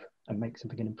improve and make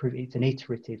something and improve. It's an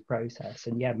iterative process.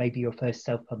 And yeah, maybe your first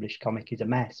self-published comic is a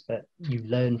mess, but you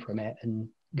learn from it and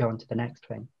go on to the next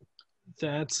thing.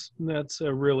 That's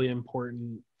a really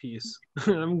important piece.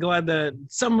 I'm glad that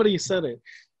somebody said it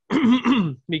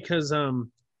because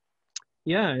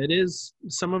yeah, it is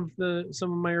some of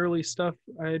my early stuff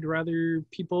I'd rather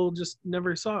people just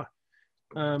never saw,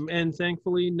 and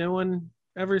thankfully no one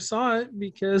ever saw it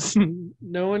because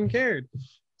no one cared.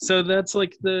 So that's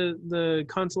like the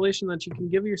consolation that you can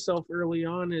give yourself early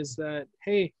on, is that,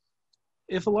 hey,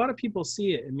 if a lot of people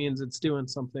see it, it means it's doing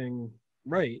something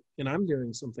right, and I'm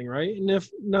doing something right. And if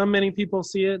not many people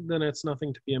see it, then it's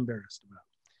nothing to be embarrassed about.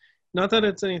 Not that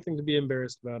it's anything to be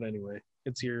embarrassed about anyway.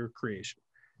 It's your creation.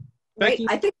 Becky?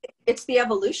 Right. I think it's the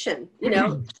evolution, you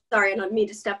know. Sorry, I don't mean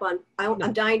to step on.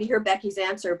 I'm dying to hear Becky's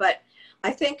answer, but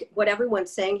I think what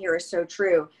everyone's saying here is so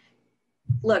true.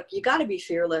 Look, you got to be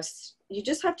fearless. You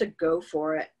just have to go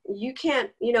for it. You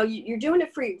can't, you know, you're doing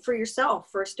it for yourself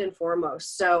first and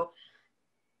foremost. So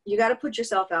you got to put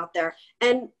yourself out there.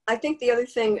 And I think the other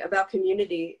thing about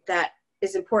community that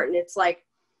is important, it's like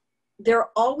there are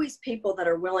always people that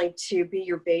are willing to be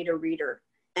your beta reader.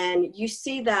 And you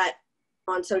see that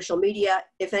on social media.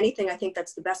 If anything, I think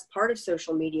that's the best part of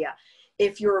social media.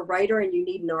 If you're a writer and you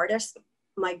need an artist,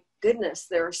 my goodness,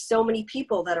 there are so many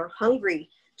people that are hungry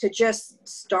to just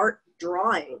start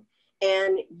drawing.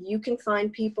 And you can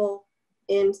find people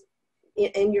in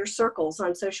your circles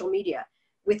on social media.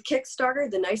 With Kickstarter,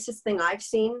 the nicest thing I've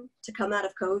seen to come out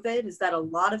of COVID is that a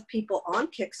lot of people on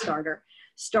Kickstarter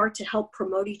start to help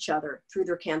promote each other through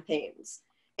their campaigns.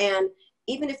 And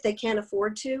even if they can't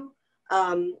afford to,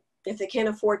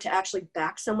 actually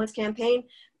back someone's campaign,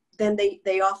 then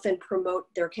they often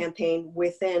promote their campaign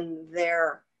within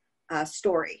their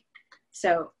story.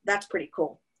 So that's pretty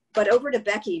cool. But over to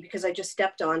Becky, because I just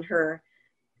stepped on her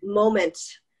moment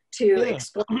to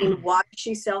explain why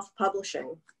she's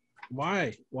self-publishing.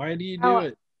 Why do you do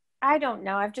it? I don't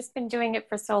know. I've just been doing it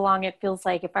for so long. It feels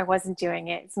like if I wasn't doing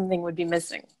it, something would be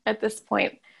missing at this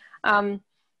point. Some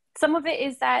of it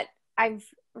is that I've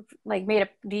like made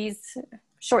these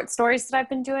short stories that I've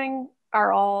been doing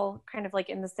are all kind of like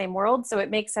in the same world. So it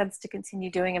makes sense to continue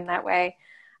doing them that way.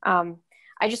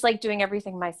 I just like doing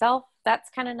everything myself. That's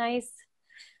kind of nice.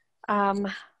 I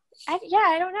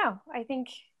don't know. I think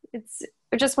it's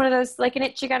just one of those, like an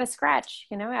itch you got to scratch,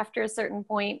 you know, after a certain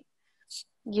point,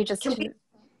 you just...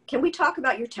 Can we talk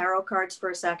about your tarot cards for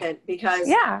a second? Because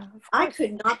I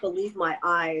could not believe my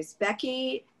eyes.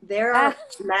 Becky, they're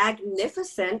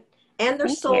magnificent, and they're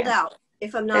sold out,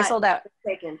 if I'm not sold out.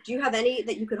 mistaken. Do you have any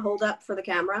that you could hold up for the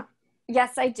camera?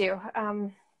 Yes, I do.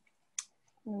 Let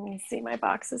me see, my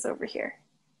box is over here.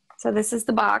 So this is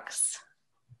the box.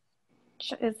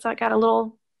 It's got a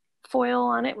little foil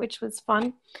on it, which was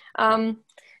fun.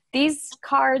 These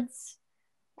cards,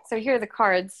 so here are the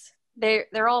cards.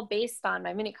 They're all based on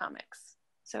my mini comics.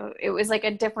 So it was like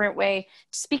a different way.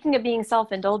 Speaking of being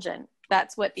self-indulgent,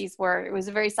 that's what these were. It was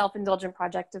a very self-indulgent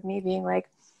project of me being like,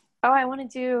 oh, I want to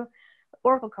do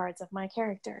oracle cards of my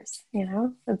characters, you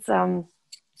know? It's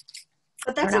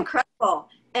but that's incredible.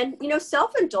 And you know,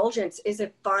 self-indulgence is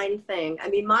a fine thing. I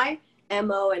mean, my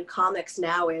MO in comics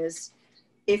now is,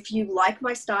 if you like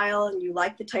my style and you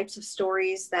like the types of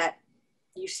stories that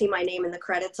you see my name in the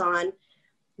credits on,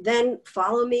 then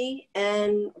follow me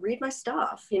and read my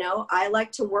stuff. You know, I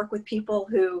like to work with people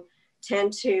who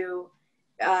tend to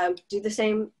do the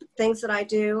same things that I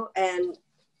do and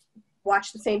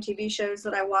watch the same TV shows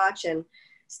that I watch and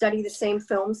study the same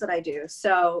films that I do.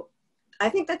 So I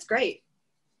think that's great.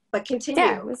 But continue.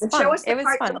 Yeah, it was fun. Show us the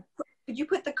cards. Fun. Could you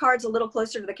put the cards a little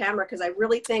closer to the camera? Because I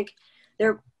really think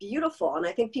they're beautiful, and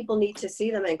I think people need to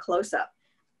see them in close up.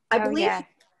 I believe,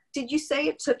 did you say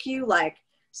it took you like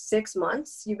 6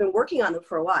 months? You've been working on them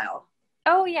for a while.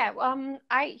 Oh yeah.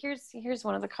 Here's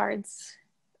one of the cards.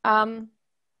 Wow.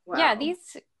 Yeah,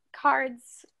 these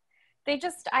cards,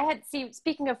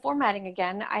 speaking of formatting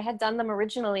again, I had done them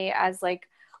originally as like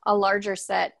a larger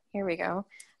set. Here we go.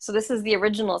 So this is the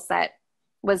original set,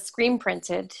 was screen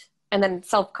printed and then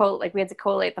we had to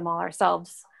collate them all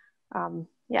ourselves.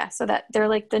 So that they're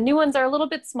like, the new ones are a little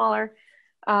bit smaller.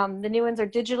 The new ones are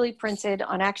digitally printed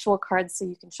on actual cards so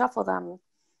you can shuffle them.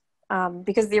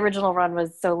 Because the original run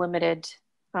was so limited.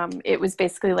 It was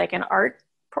basically like an art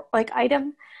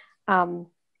item.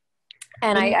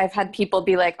 And I've had people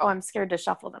be like, oh, I'm scared to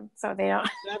shuffle them. So they don't.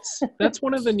 That's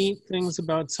one of the neat things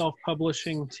about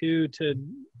self-publishing too,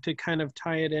 to kind of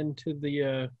tie it into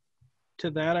the to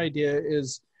that idea,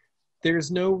 is there's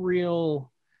no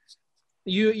real,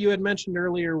 you had mentioned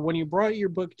earlier, when you brought your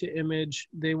book to Image,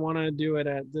 they want to do it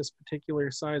at this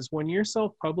particular size. When you're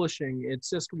self-publishing,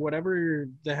 it's just whatever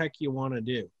the heck you want to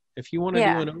do. If you want to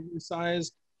do an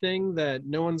oversized thing that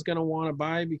no one's going to want to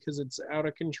buy because it's out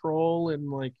of control and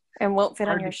won't fit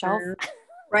on your shelf.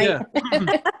 Right. Yeah.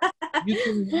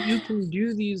 you can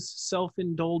do these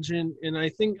self-indulgent, and I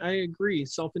think I agree,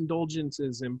 self-indulgence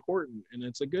is important and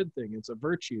it's a good thing. It's a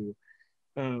virtue.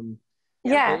 A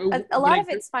lot of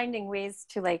it's finding ways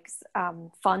to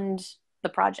fund the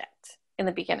project in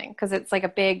the beginning, because it's like a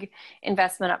big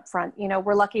investment up front.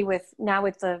 We're lucky with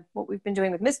what we've been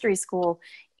doing with Mystery School,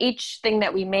 each thing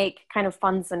that we make kind of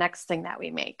funds the next thing that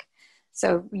we make.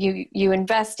 So you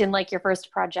invest in your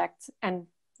first project, and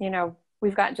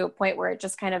we've gotten to a point where it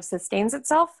just kind of sustains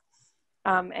itself,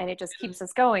 and it just keeps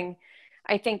us going.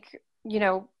 I think,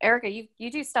 Erika,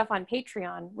 you do stuff on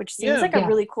Patreon, which seems a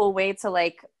really cool way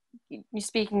to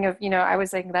speaking of, I was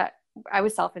saying that I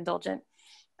was self-indulgent,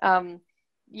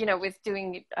 with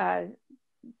doing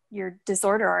your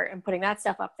disorder art and putting that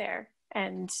stuff up there.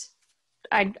 And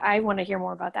I want to hear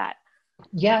more about that.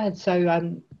 Yeah,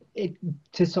 so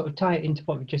to sort of tie it into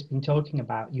what we've just been talking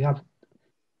about, you have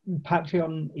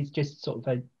Patreon is just sort of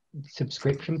a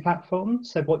subscription platform.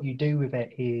 So what you do with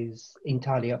it is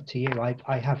entirely up to you.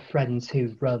 I have friends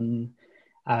who run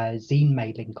zine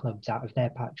mailing clubs out of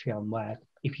their Patreon, where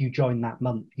if you join that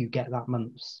month, you get that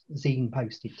month's zine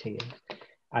posted to you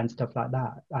and stuff like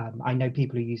that. I know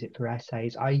people who use it for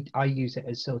essays. I use it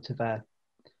as sort of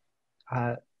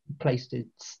a place to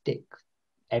stick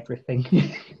everything.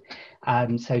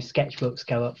 So sketchbooks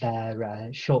go up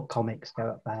there, short comics go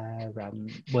up there,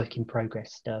 work in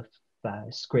progress stuff,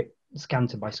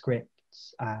 scanned by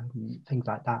scripts, things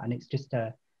like that. And it's just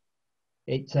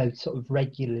it's a sort of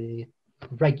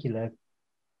regular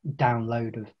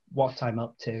download of what I'm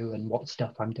up to and what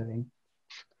stuff I'm doing.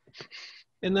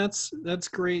 And that's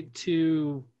great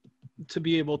to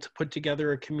be able to put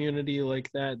together a community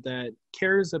like that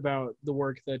cares about the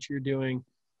work that you're doing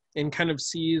and kind of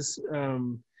sees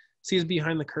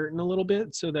behind the curtain a little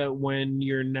bit, so that when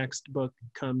your next book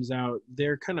comes out,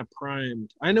 they're kind of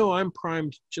primed. I know I'm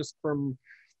primed just from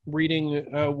reading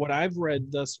what I've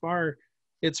read thus far.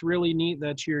 It's really neat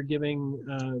that you're giving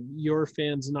your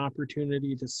fans an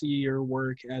opportunity to see your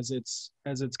work as it's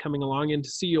coming along, and to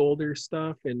see older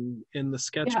stuff and the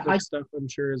sketchbook stuff, I'm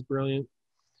sure, is brilliant.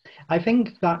 I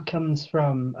think that comes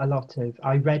from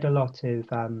I read a lot of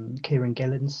Kieran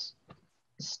Gillen's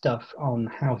stuff on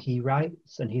how he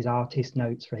writes and his artist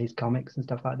notes for his comics and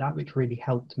stuff like that, which really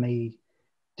helped me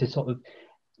to sort of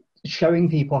showing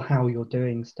people how you're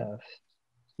doing stuff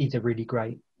is a really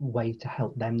great way to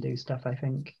help them do stuff, I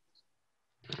think.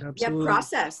 Absolutely. Yeah,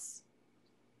 process.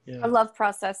 Yeah. I love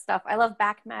process stuff. I love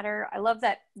back matter. I love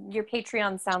that your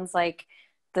Patreon sounds like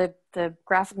the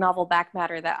graphic novel back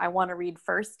matter that I want to read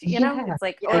first, It's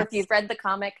like, or if you've read the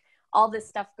comic, all this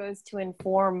stuff goes to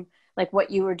inform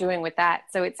what you were doing with that.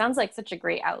 So it sounds like such a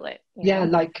great outlet. Yeah,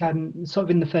 sort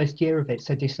of in the first year of it.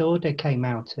 So Disorder came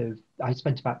out of, I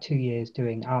spent about 2 years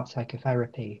doing art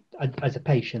psychotherapy as a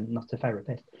patient, not a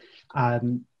therapist.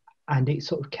 And it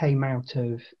sort of came out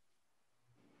of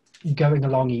going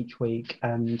along each week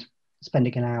and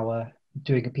spending an hour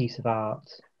doing a piece of art,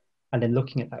 and then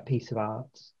looking at that piece of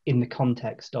art in the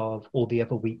context of all the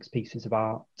other week's pieces of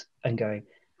art and going,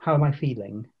 how am I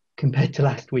feeling compared to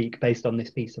last week based on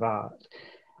this piece of art,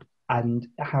 and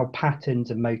how patterns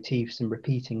and motifs and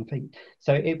repeating things.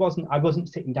 So I wasn't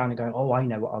sitting down and going, oh, I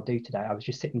know what I'll do today. I was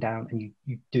just sitting down and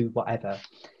you do whatever.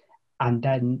 And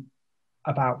then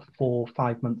about 4 or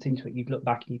 5 months into it, you'd look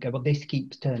back and you go, well, this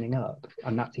keeps turning up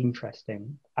and that's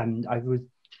interesting. And I was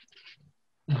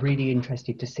really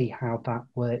interested to see how that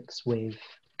works with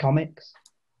comics,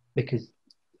 because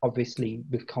obviously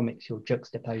with comics you're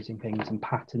juxtaposing things and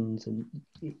patterns, and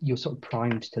you're sort of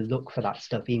primed to look for that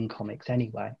stuff in comics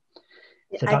anyway.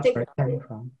 So that's where it came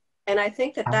from. And I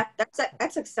think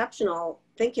that's exceptional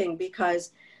thinking,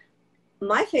 because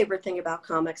my favorite thing about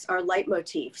comics are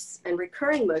leitmotifs and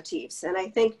recurring motifs. And I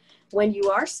think when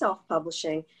you are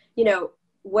self-publishing,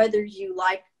 whether you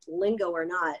like lingo or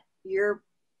not, you're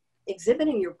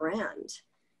exhibiting your brand.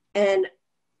 And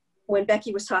when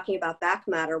Becky was talking about back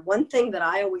matter, one thing that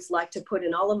I always like to put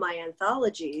in all of my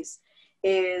anthologies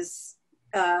is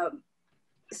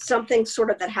something sort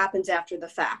of that happens after the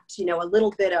fact, a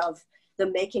little bit of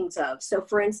the makings of. So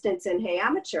for instance, in Hey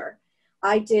Amateur,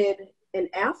 I did an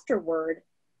afterword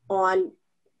on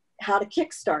how to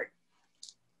kickstart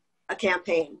a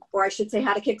campaign, or I should say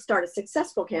how to kickstart a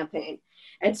successful campaign.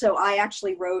 And so I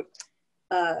actually wrote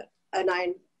a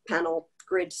 9-panel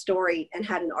grid story and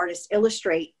had an artist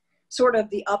illustrate sort of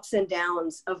the ups and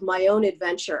downs of my own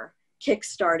adventure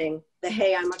kickstarting the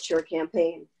Hey, I'm Not Sure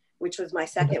campaign, which was my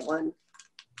second one.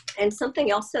 And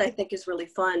something else that I think is really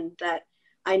fun that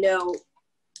I know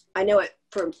it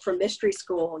from mystery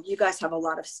school, you guys have a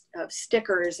lot of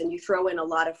stickers and you throw in a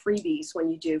lot of freebies when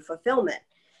you do fulfillment.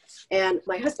 And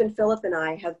my husband Philip and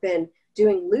I have been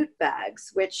doing loot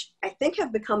bags, which I think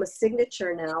have become a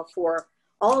signature now for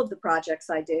all of the projects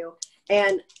I do.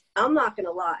 And I'm not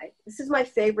gonna lie, this is my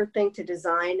favorite thing to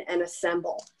design and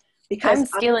assemble. Because I'm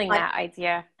stealing that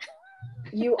idea.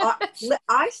 You are.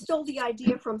 I stole the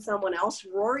idea from someone else,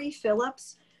 Rory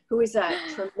Phillips, who is a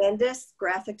tremendous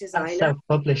graphic designer. That's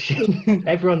self-publishing.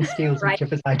 Everyone steals Right. each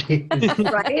other's ideas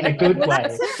Right? in a good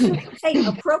way. Hey,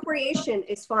 appropriation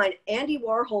is fine. Andy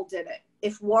Warhol did it.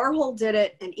 If Warhol did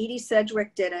it and Edie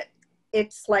Sedgwick did it,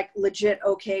 it's like legit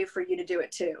okay for you to do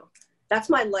it too. That's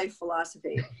my life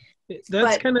philosophy.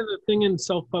 That's kind of the thing in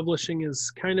self-publishing,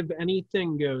 is kind of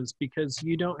anything goes, because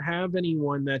you don't have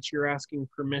anyone that you're asking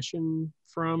permission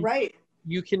from. Right.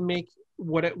 You can make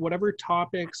whatever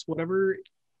topics, whatever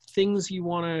things you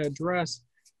want to address.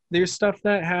 There's stuff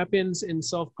that happens in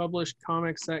self-published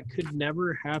comics that could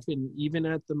never happen even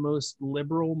at the most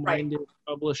liberal-minded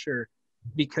publisher,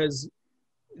 because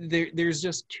there's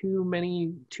just too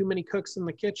many cooks in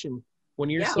the kitchen. When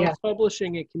you're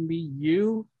self-publishing, it can be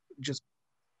you just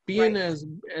being as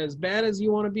bad as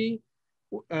you want to be.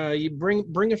 You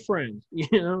bring a friend, you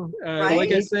know.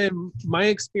 Like I said, my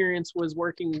experience was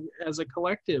working as a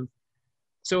collective,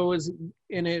 so it was,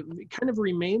 and it kind of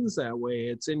remains that way.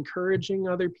 It's encouraging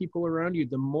other people around you.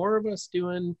 The more of us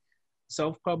doing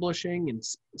self-publishing and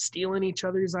stealing each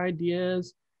other's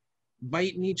ideas,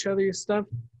 biting each other's stuff,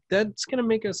 that's going to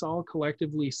make us all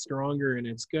collectively stronger, and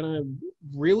it's going to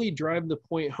really drive the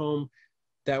point home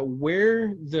that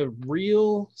where the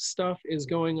real stuff is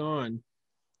going on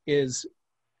is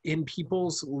in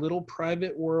people's little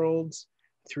private worlds,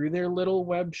 through their little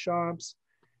web shops,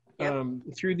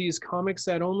 through these comics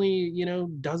that only, you know,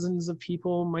 dozens of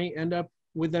people might end up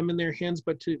with them in their hands.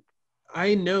 But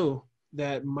I know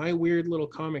that my weird little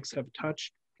comics have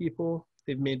touched people.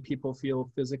 They've made people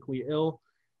feel physically ill.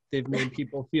 They've made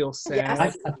people feel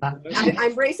sad. Yes.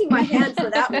 I'm raising my hand for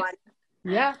that one.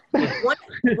 Yeah.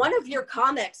 One of your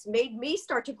comics made me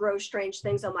start to grow strange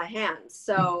things on my hands.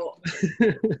 So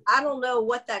I don't know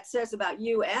what that says about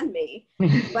you and me,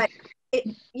 but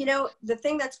you know, the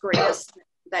thing that's greatest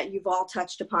that you've all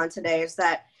touched upon today is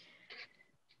that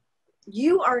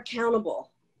you are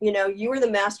accountable. You know, you are the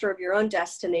master of your own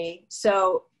destiny.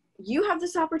 So you have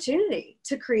this opportunity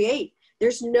to create.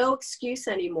 There's no excuse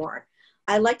anymore.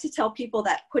 I like to tell people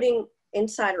that putting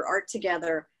insider art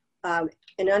together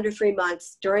in under 3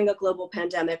 months during a global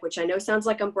pandemic, which I know sounds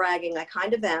like I'm bragging, I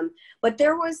kind of am, but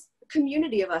there was a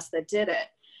community of us that did it.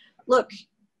 Look,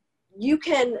 you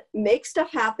can make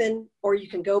stuff happen or you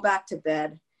can go back to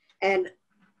bed. And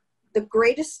the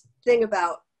greatest thing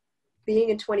about being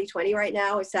in 2020 right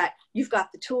now is that you've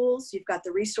got the tools, you've got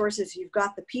the resources, you've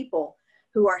got the people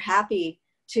who are happy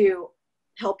to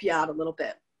help you out a little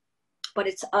bit. But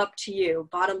it's up to you.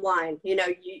 Bottom line, you know,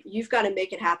 you've got to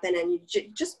make it happen, and you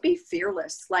just be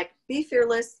fearless. Like, be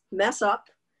fearless, mess up.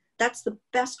 That's the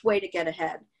best way to get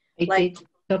ahead. It's a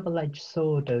double-edged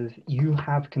sword of, you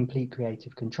have complete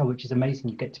creative control, which is amazing.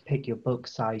 You get to pick your book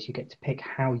size, you get to pick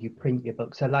how you print your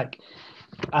book. So like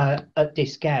at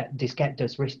Diskette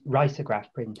does risograph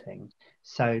printing.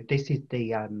 So this is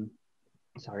the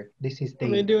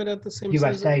they do it at the same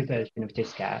USA version of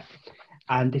Diskette.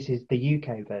 And this is the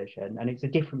UK version, and it's a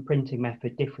different printing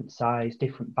method, different size,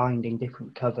 different binding,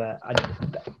 different cover.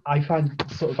 And I find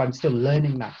I'm still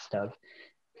learning that stuff,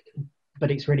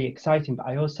 but it's really exciting. But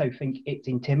I also think it's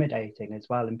intimidating as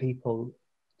well. And people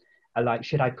are like,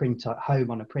 should I print at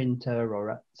home on a printer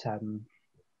or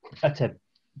at a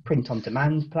print on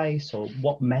demand place, or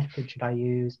what method should I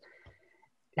use?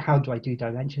 How do I do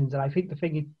dimensions? And I think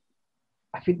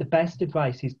the best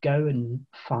advice is go and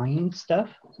find stuff.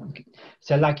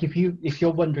 So like if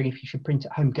you're wondering if you should print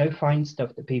at home, go find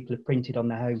stuff that people have printed on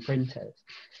their home printers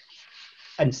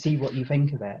and see what you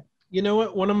think of it. You know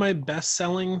what? One of my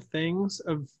best-selling things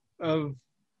of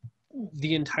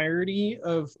the entirety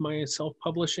of my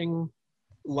self-publishing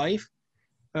life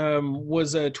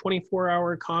was a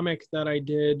 24-hour comic that I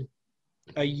did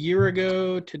a year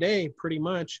ago today, pretty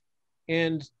much.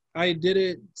 And I did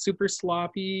it super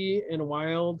sloppy and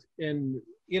wild, and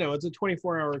you know, it's a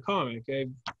 24-hour comic.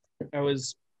 I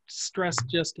was stressed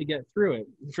just to get through it.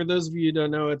 For those of you who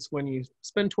don't know, it's when you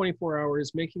spend 24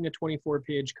 hours making a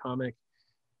 24-page comic,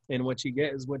 and what you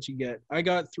get is what you get. I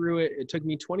got through it. It took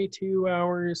me 22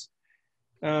 hours.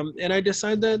 And I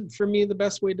decided that for me, the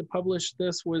best way to publish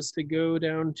this was to go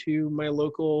down to my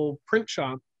local print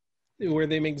shop where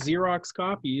they make Xerox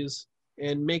copies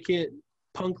and make it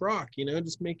punk rock, you know,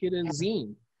 just make it a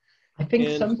zine. I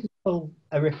think some people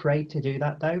are afraid to do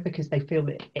that though, because they feel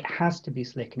that it has to be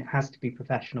slick and it has to be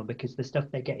professional, because the stuff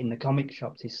they get in the comic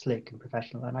shops is slick and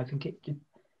professional. And I think it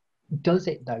does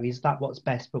it though. Is that what's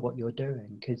best for what you're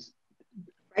doing? Because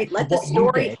let the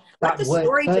story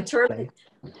determine.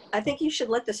 I think you should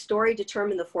let the story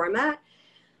determine the format,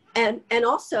 and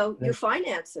also your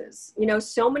finances. You know,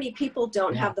 so many people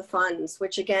don't have the funds,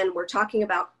 which again, we're talking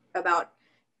about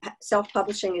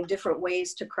self-publishing in different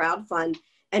ways to crowdfund.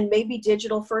 And maybe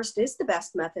digital first is the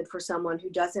best method for someone who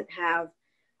doesn't have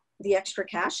the extra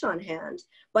cash on hand.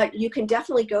 But you can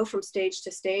definitely go from stage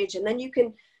to stage. And then you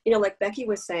can, you know, like Becky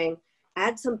was saying,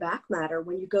 add some back matter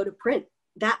when you go to print.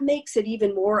 That makes it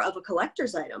even more of a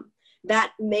collector's item.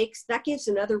 That gives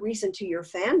another reason to your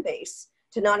fan base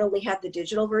to not only have the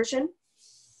digital version,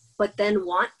 but then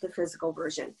want the physical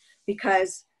version.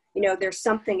 Because, you know, there's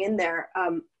something in there.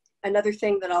 Another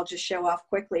thing that I'll just show off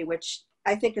quickly, which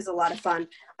I think is a lot of fun.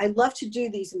 I love to do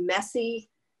these messy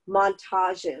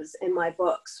montages in my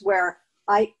books where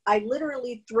I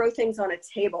literally throw things on a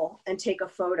table and take a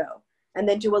photo and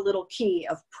then do a little key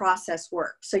of process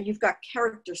work. So you've got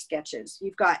character sketches,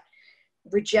 you've got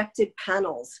rejected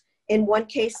panels. In one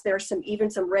case, there's even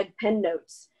some red pen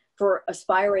notes for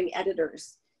aspiring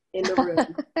editors in the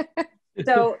room.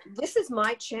 So this is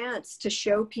my chance to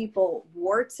show people,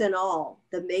 warts and all,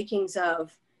 the makings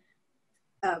of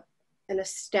an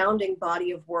astounding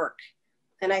body of work.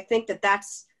 And I think that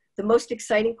that's the most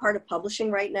exciting part of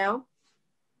publishing right now,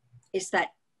 is that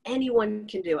anyone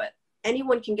can do it.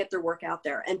 Anyone can get their work out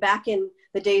there. And back in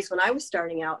the days when I was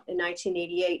starting out in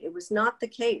 1988, it was not the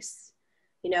case.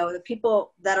 You know, the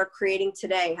people that are creating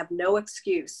today have no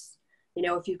excuse. You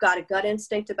know, if you've got a gut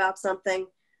instinct about something,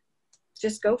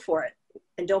 just go for it.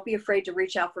 And don't be afraid to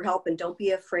reach out for help, and don't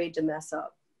be afraid to mess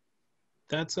up.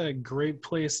 That's a great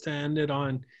place to end it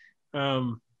on.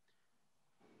 I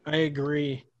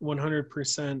agree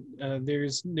 100%.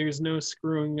 There's no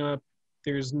screwing up.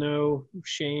 There's no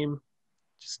shame.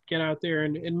 Just get out there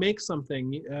and make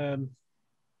something.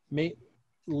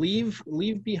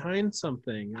 Leave behind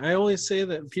something. I always say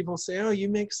that people say, "Oh, you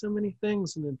make so many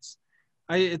things," and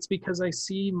it's because I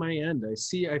see my end. I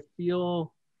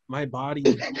feel my body.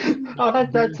 Oh,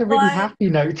 that's a really happy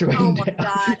note to end. Oh my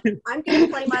God. I'm going to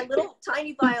play my little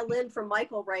tiny violin for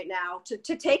Michael right now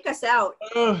to take us out,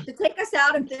 to take us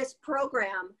out of this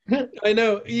program. I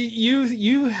know.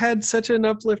 You had such an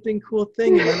uplifting, cool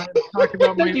thing, and then I talk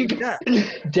about my death.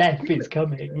 Death is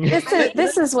coming.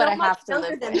 This is what I have to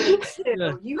live with.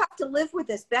 Yeah. You have to live with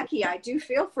this, Becky. I do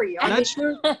feel for you.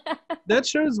 That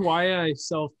shows why I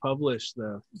self-publish,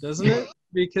 though, doesn't it?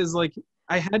 Because, like,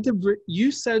 I had to, you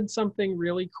said something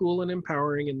really cool and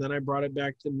empowering, and then I brought it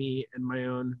back to me and my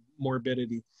own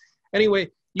morbidity. Anyway,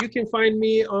 you can find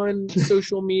me on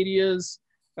social medias,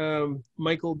 at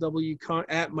Michael W.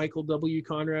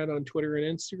 Conrad on Twitter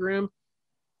and Instagram.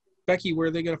 Becky, where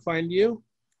are they going to find you?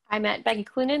 I'm at Becky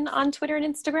Cloonan on Twitter and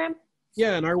Instagram.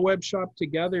 Yeah, and our web shop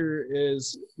together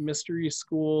is Mystery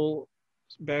School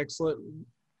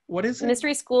what is it?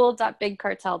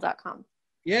 mysteryschool.bigcartel.com.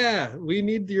 Yeah, we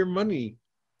need your money.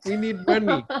 We need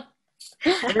money.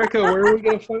 Erika, where are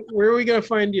we gonna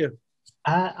find you?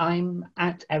 I'm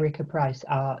at Erika Price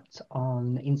Art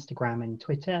on Instagram and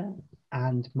Twitter,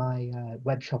 and my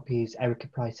web shop is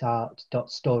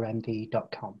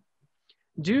erikapriceart.storemv.com.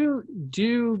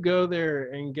 Do go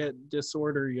there and get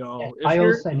Disorder, y'all. Yeah, I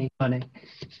also need money.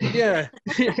 Yeah,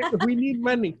 we need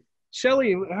money.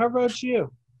 Shelly, how about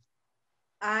you?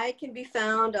 I can be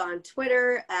found on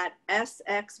Twitter at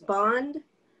SXBond,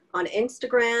 on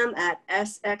Instagram at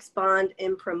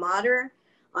SXBondImprimatur,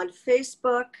 on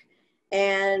Facebook,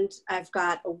 and I've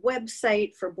got a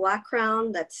website for Black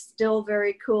Crown that's still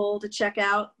very cool to check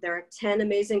out. There are 10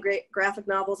 amazing great graphic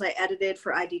novels I edited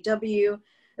for IDW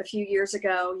a few years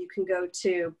ago. You can go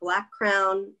to Black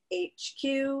Crown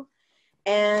HQ,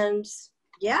 and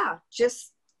yeah,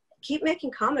 just keep making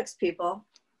comics, people.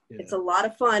 Yeah. It's a lot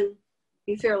of fun.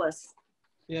 Be fearless.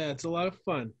 Yeah, it's a lot of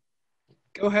fun.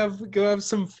 Go have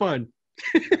some fun.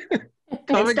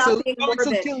 Comics will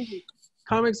kill you.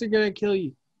 Comics are gonna kill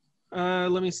you.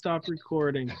 Let me stop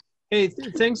recording. Hey,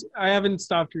 thanks. I haven't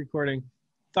stopped recording.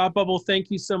 Thought Bubble,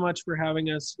 thank you so much for having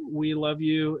us. We love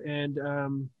you, and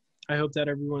I hope that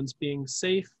everyone's being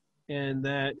safe and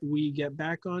that we get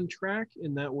back on track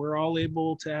and that we're all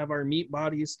able to have our meat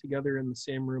bodies together in the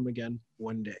same room again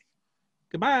one day.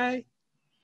 Goodbye.